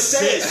about doesn't to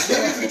say it. exist.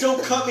 Maybe if you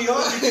don't cut me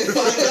off, you can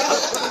find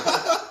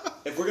out.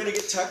 If we're gonna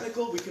get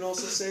technical, we can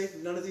also say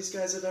none of these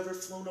guys have ever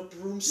flown a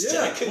broomstick.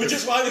 Yeah, Which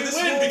is why we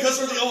win, because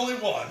we're the only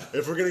one.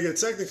 If we're gonna get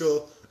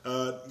technical,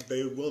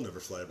 they will never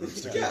fly a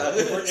broomstick. Yeah.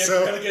 If we're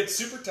So- going to get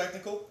super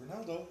technical,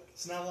 Ronaldo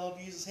is not allowed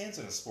to use his hands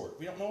in a sport.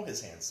 We don't know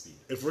his hand speed.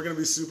 If we're gonna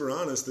be super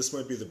honest, this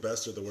might be the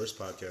best or the worst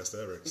podcast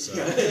ever. So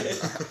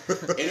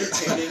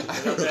Entertaining.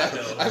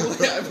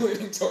 I'm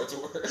leaning towards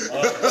work.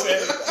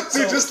 Okay.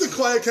 dude, just the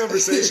quiet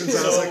conversations.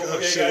 I was like, oh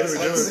okay, shit, guys,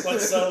 what are we doing?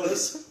 let's settle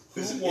this.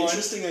 There's Who an won?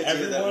 interesting idea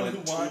that Everyone went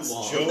who too wants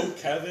long. Joe,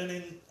 Kevin,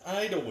 and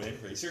I to win,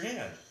 raise your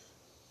hand.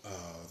 Oh,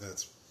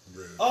 that's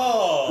rude.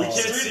 Oh, we can't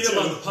 3-2. see him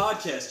on the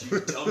podcast,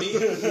 you dummy.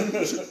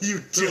 You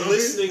You're dummy.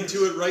 listening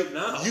to it right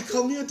now. You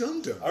call me a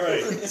dum dum. All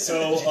right,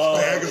 so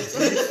Bag of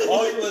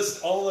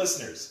teeth. all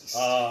listeners,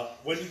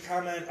 when you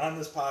comment on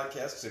this podcast,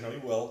 because I know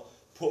you will,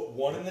 put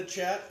 1 in the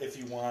chat if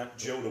you want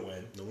Joe to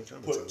win. No one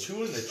comments Put on it.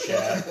 2 in the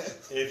chat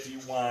if you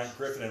want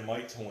Griffin and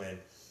Mike to win,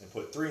 and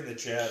put 3 in the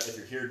chat if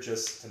you're here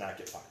just to not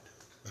get fined.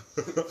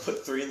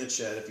 Put 3 in the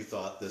chat if you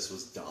thought this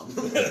was dumb.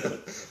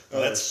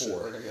 That's shit. 4.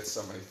 We're gonna get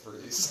so many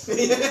threes.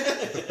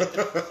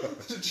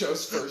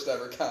 Joe's first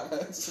ever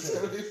comments. It's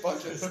gonna be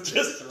fucking.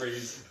 Just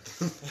threes.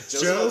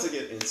 Joe's Joe? about to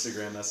get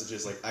Instagram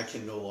messages like, I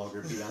can no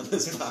longer be on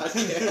this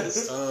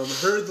podcast.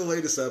 Heard the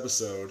latest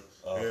episode,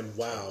 and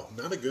wow,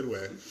 not a good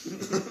way.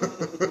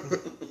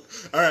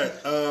 All right,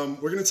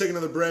 we're gonna take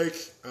another break.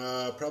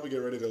 Probably get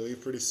ready to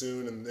leave pretty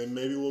soon, and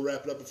maybe we'll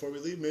wrap it up before we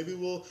leave. Maybe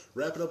we'll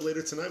wrap it up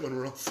later tonight when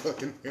we're all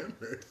fucking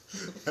hammered.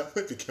 That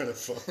might be kind of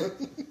fun.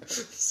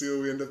 See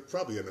what we end up.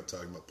 Probably end up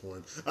talking about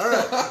porn. All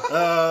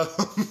right,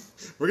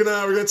 we're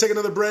gonna take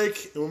another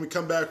break, and when we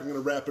come back, we're gonna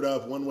wrap it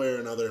up one way or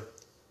another.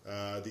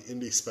 The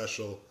indie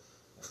special.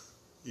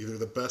 Either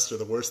the best or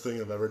the worst thing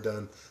I've ever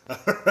done. All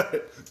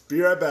right. Be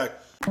right back.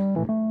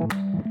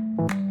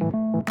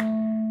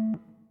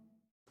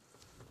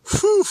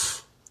 Whew.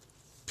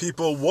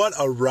 People, what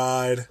a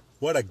ride.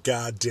 What a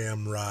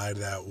goddamn ride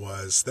that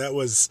was. That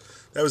was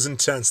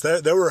intense.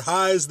 There were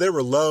highs, there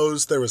were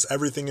lows, there was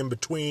everything in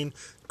between.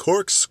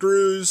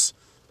 Corkscrews,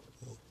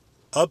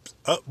 up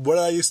what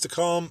I used to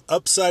call them,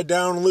 upside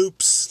down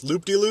loops,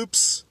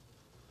 loop-de-loops.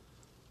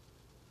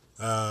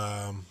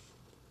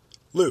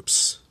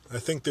 Loops. I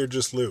think they're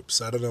just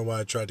loops. I don't know why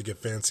I tried to get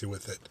fancy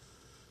with it.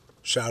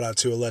 Shout out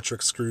to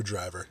Electric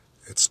Screwdriver.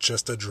 It's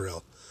just a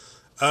drill.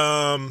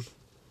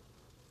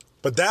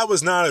 But that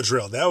was not a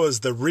drill. That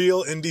was the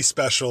real indie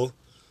special.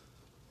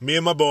 Me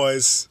and my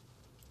boys,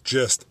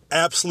 just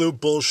absolute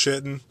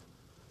bullshitting.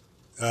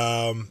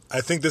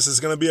 I think this is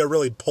going to be a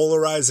really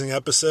polarizing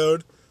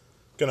episode.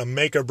 Going to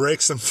make or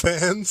break some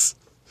fans.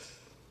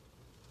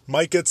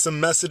 Might get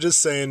some messages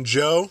saying,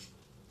 Joe,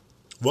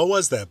 what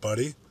was that,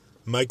 buddy?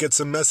 Might get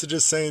some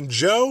messages saying,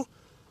 Joe,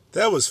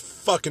 that was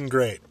fucking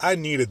great. I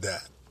needed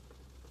that.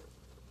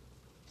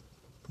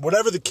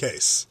 Whatever the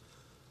case,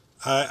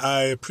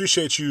 I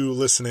appreciate you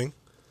listening.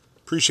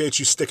 Appreciate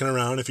you sticking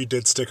around if you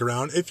did stick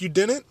around. If you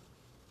didn't,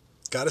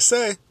 gotta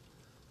say,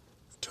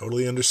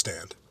 totally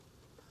understand.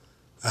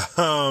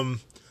 But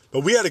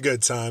we had a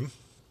good time.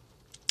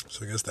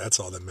 So I guess that's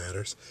all that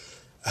matters.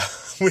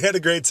 We had a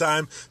great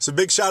time. So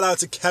big shout out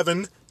to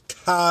Kevin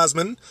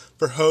Cosmo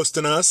for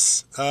hosting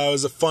us. It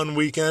was a fun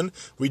weekend.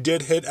 We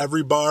did hit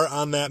every bar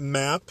on that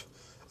map.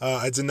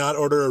 I did not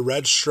order a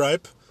red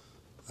stripe.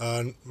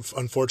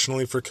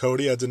 Unfortunately for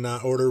Cody, I did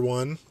not order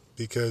one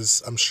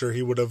because I'm sure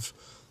he would have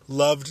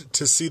loved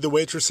to see the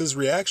waitress's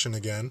reaction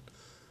again.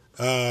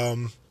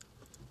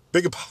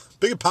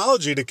 Big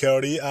apology to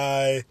Cody.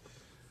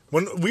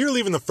 When we were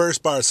leaving the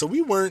first bar, so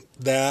we weren't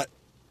that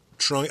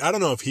drunk. I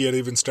don't know if he had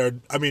even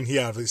started. I mean, he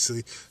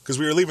obviously, because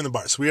we were leaving the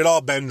bar, so we had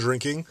all been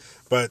drinking,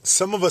 but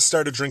some of us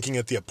started drinking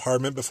at the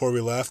apartment before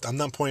we left. I'm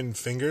not pointing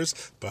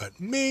fingers, but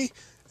me,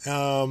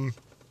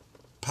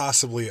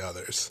 possibly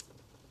others.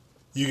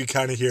 You can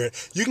kind of hear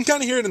it. You can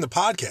kind of hear it in the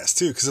podcast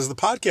too, because as the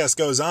podcast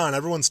goes on,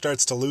 everyone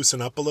starts to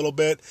loosen up a little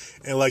bit,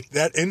 and like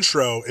that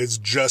intro is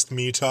just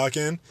me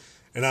talking,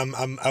 and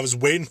I was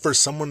waiting for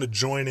someone to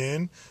join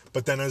in,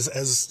 but then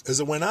as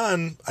it went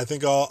on, I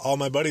think all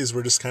my buddies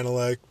were just kind of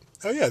like,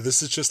 oh yeah,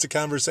 this is just a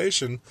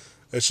conversation.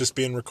 It's just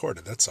being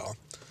recorded. That's all.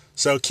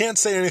 So can't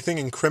say anything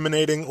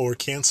incriminating or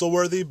cancel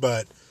worthy,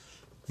 but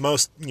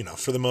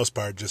for the most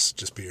part,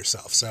 just be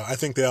yourself. So I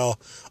think they all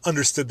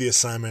understood the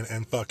assignment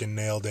and fucking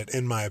nailed it,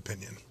 in my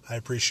opinion. I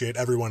appreciate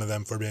every one of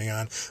them for being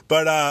on.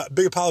 But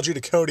big apology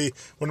to Cody.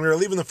 When we were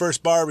leaving the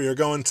first bar, we were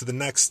going to the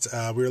next,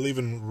 we were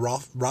leaving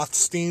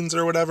Rothstein's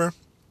or whatever.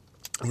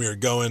 And we were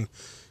going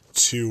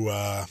to,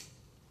 whatever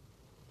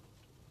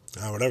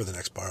the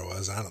next bar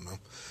was, I don't know.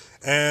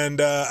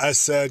 And I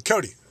said,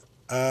 Cody,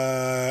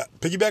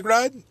 piggyback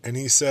ride? And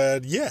he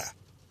said, yeah.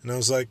 And I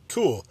was like,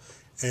 cool.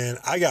 And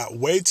I got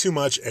way too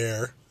much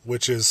air,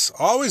 which has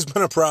always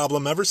been a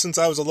problem ever since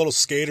I was a little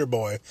skater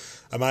boy.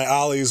 My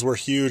ollies were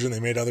huge and they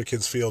made other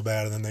kids feel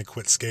bad, and then they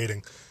quit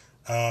skating.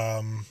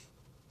 Not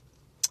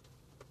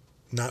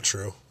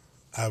true.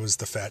 I was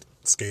the fat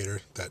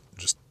skater that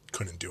just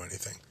couldn't do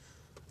anything.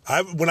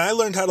 When I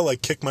learned how to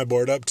like kick my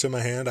board up to my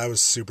hand, I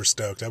was super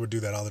stoked. I would do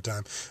that all the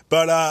time.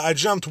 But I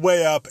jumped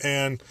way up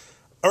and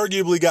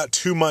arguably got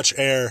too much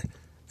air,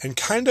 and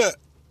kind of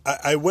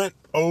I went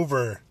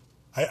over.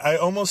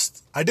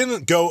 I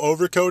didn't go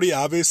over Cody,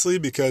 obviously,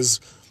 because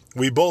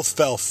we both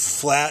fell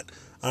flat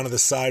onto the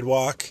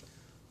sidewalk.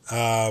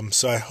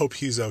 So I hope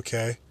he's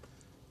okay.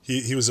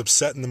 He was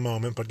upset in the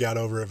moment, but got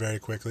over it very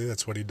quickly.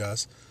 That's what he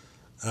does.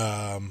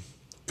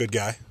 Good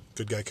guy,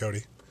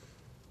 Cody.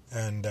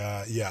 And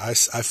I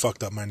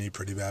fucked up my knee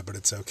pretty bad, but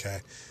it's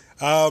okay.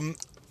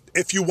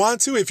 If you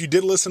want to, if you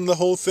did listen to the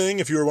whole thing,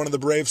 if you were one of the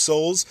brave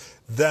souls,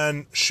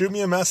 then shoot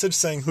me a message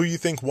saying who you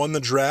think won the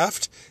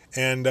draft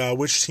and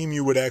which team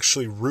you would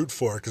actually root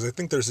for, because I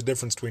think there's a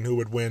difference between who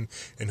would win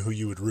and who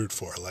you would root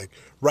for. Like,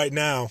 right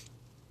now,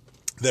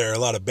 there are a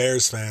lot of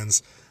Bears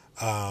fans,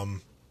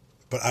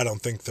 but I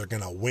don't think they're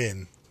going to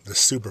win the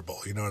Super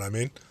Bowl, you know what I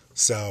mean?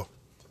 So,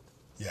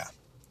 yeah,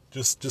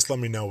 just let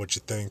me know what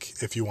you think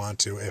if you want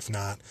to. If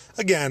not,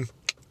 again,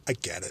 I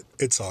get it.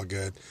 It's all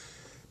good.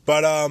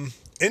 But,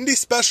 Indy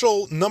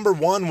Special number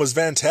 1 was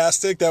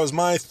fantastic. That was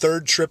my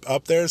third trip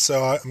up there,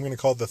 so I'm going to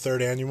call it the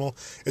third annual.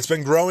 It's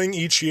been growing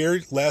each year.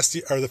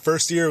 The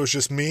first year it was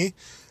just me,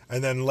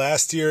 and then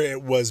last year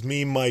it was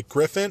me, Mike,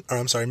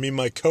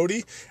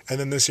 Cody, and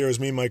then this year it was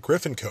me, Mike,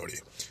 Griff, and Cody,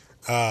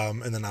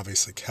 and then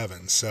obviously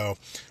Kevin. So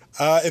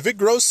if it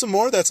grows some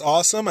more, that's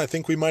awesome. I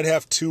think we might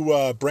have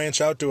to branch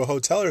out to a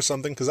hotel or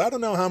something, because I don't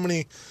know how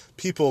many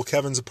people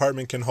Kevin's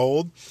apartment can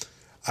hold.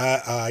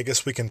 I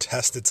guess we can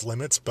test its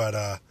limits,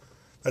 but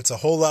that's a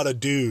whole lot of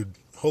dude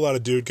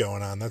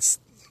going on. That's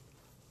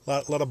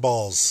a lot of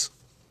balls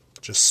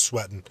just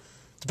sweating,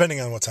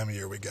 depending on what time of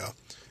year we go.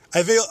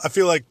 I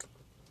feel like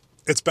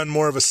it's been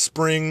more of a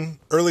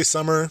early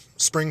summer,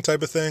 spring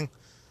type of thing.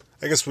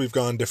 I guess we've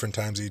gone different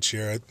times each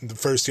year. The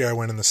first year I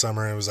went in the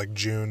summer, it was like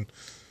June.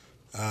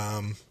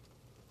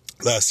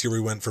 Last year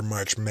we went for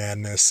March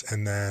Madness,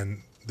 and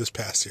then this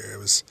past year it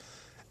was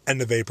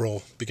end of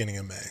April, beginning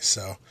of May.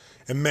 So,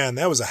 and man,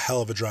 that was a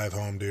hell of a drive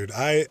home, dude.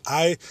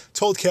 I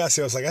told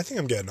Cassie, I was like, I think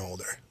I'm getting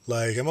older.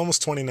 Like, I'm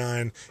almost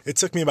 29. It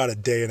took me about a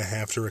day and a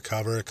half to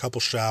recover. A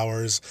couple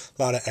showers,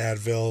 a lot of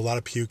Advil, a lot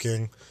of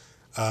puking,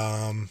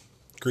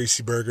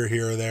 greasy burger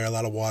here or there, a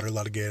lot of water, a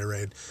lot of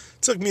Gatorade.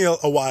 It took me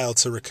a while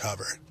to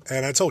recover.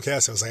 And I told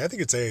Cassie, I was like, I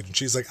think it's age. And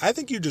she's like, I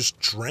think you just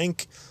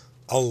drank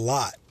a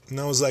lot. And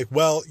I was like,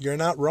 well, you're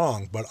not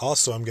wrong, but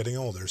also I'm getting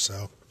older,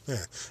 so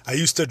yeah. I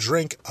used to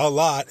drink a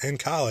lot in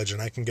college,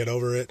 and I can get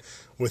over it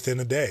within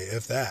a day,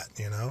 if that,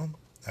 you know?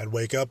 I'd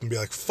wake up and be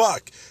like,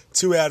 fuck,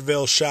 2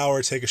 Advil,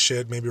 shower, take a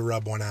shit, maybe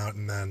rub one out,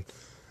 and then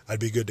I'd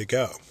be good to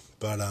go.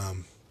 But,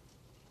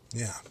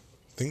 yeah.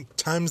 I think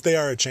times they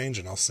are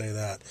a-changing, I'll say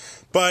that.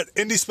 But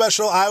Indy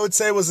Special, I would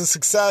say, was a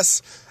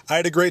success. I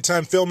had a great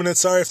time filming it.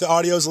 Sorry if the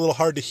audio is a little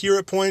hard to hear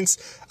at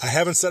points. I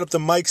haven't set up the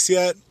mics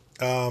yet,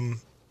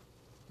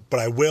 but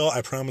I will.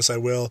 I promise I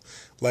will.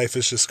 Life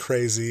is just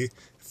crazy.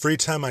 Free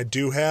time I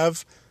do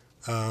have,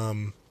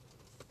 trying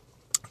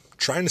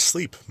to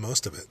sleep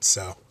most of it,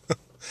 so.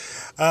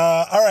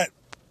 All right,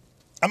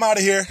 I'm out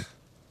of here.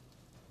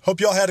 Hope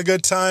y'all had a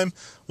good time.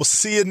 We'll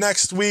see you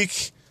next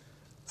week.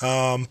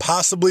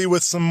 Possibly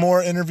with some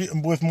more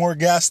with more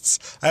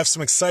guests. I have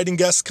some exciting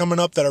guests coming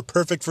up that are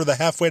perfect for the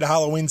halfway to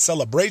Halloween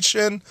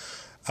celebration.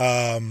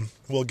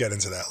 We'll get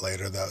into that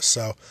later though.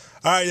 So,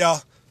 all right,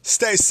 y'all,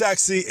 stay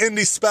sexy.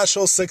 Indie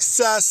special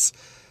success.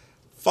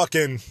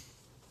 Fucking,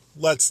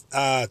 let's.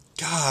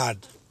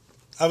 God,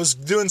 I was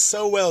doing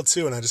so well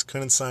too, and I just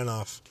couldn't sign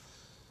off.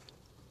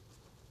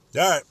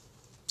 All right,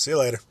 see you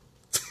later.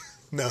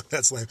 No,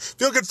 that's lame.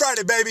 Feel Good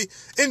Friday, baby.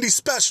 Indie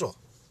special.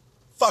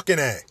 Fucking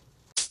A.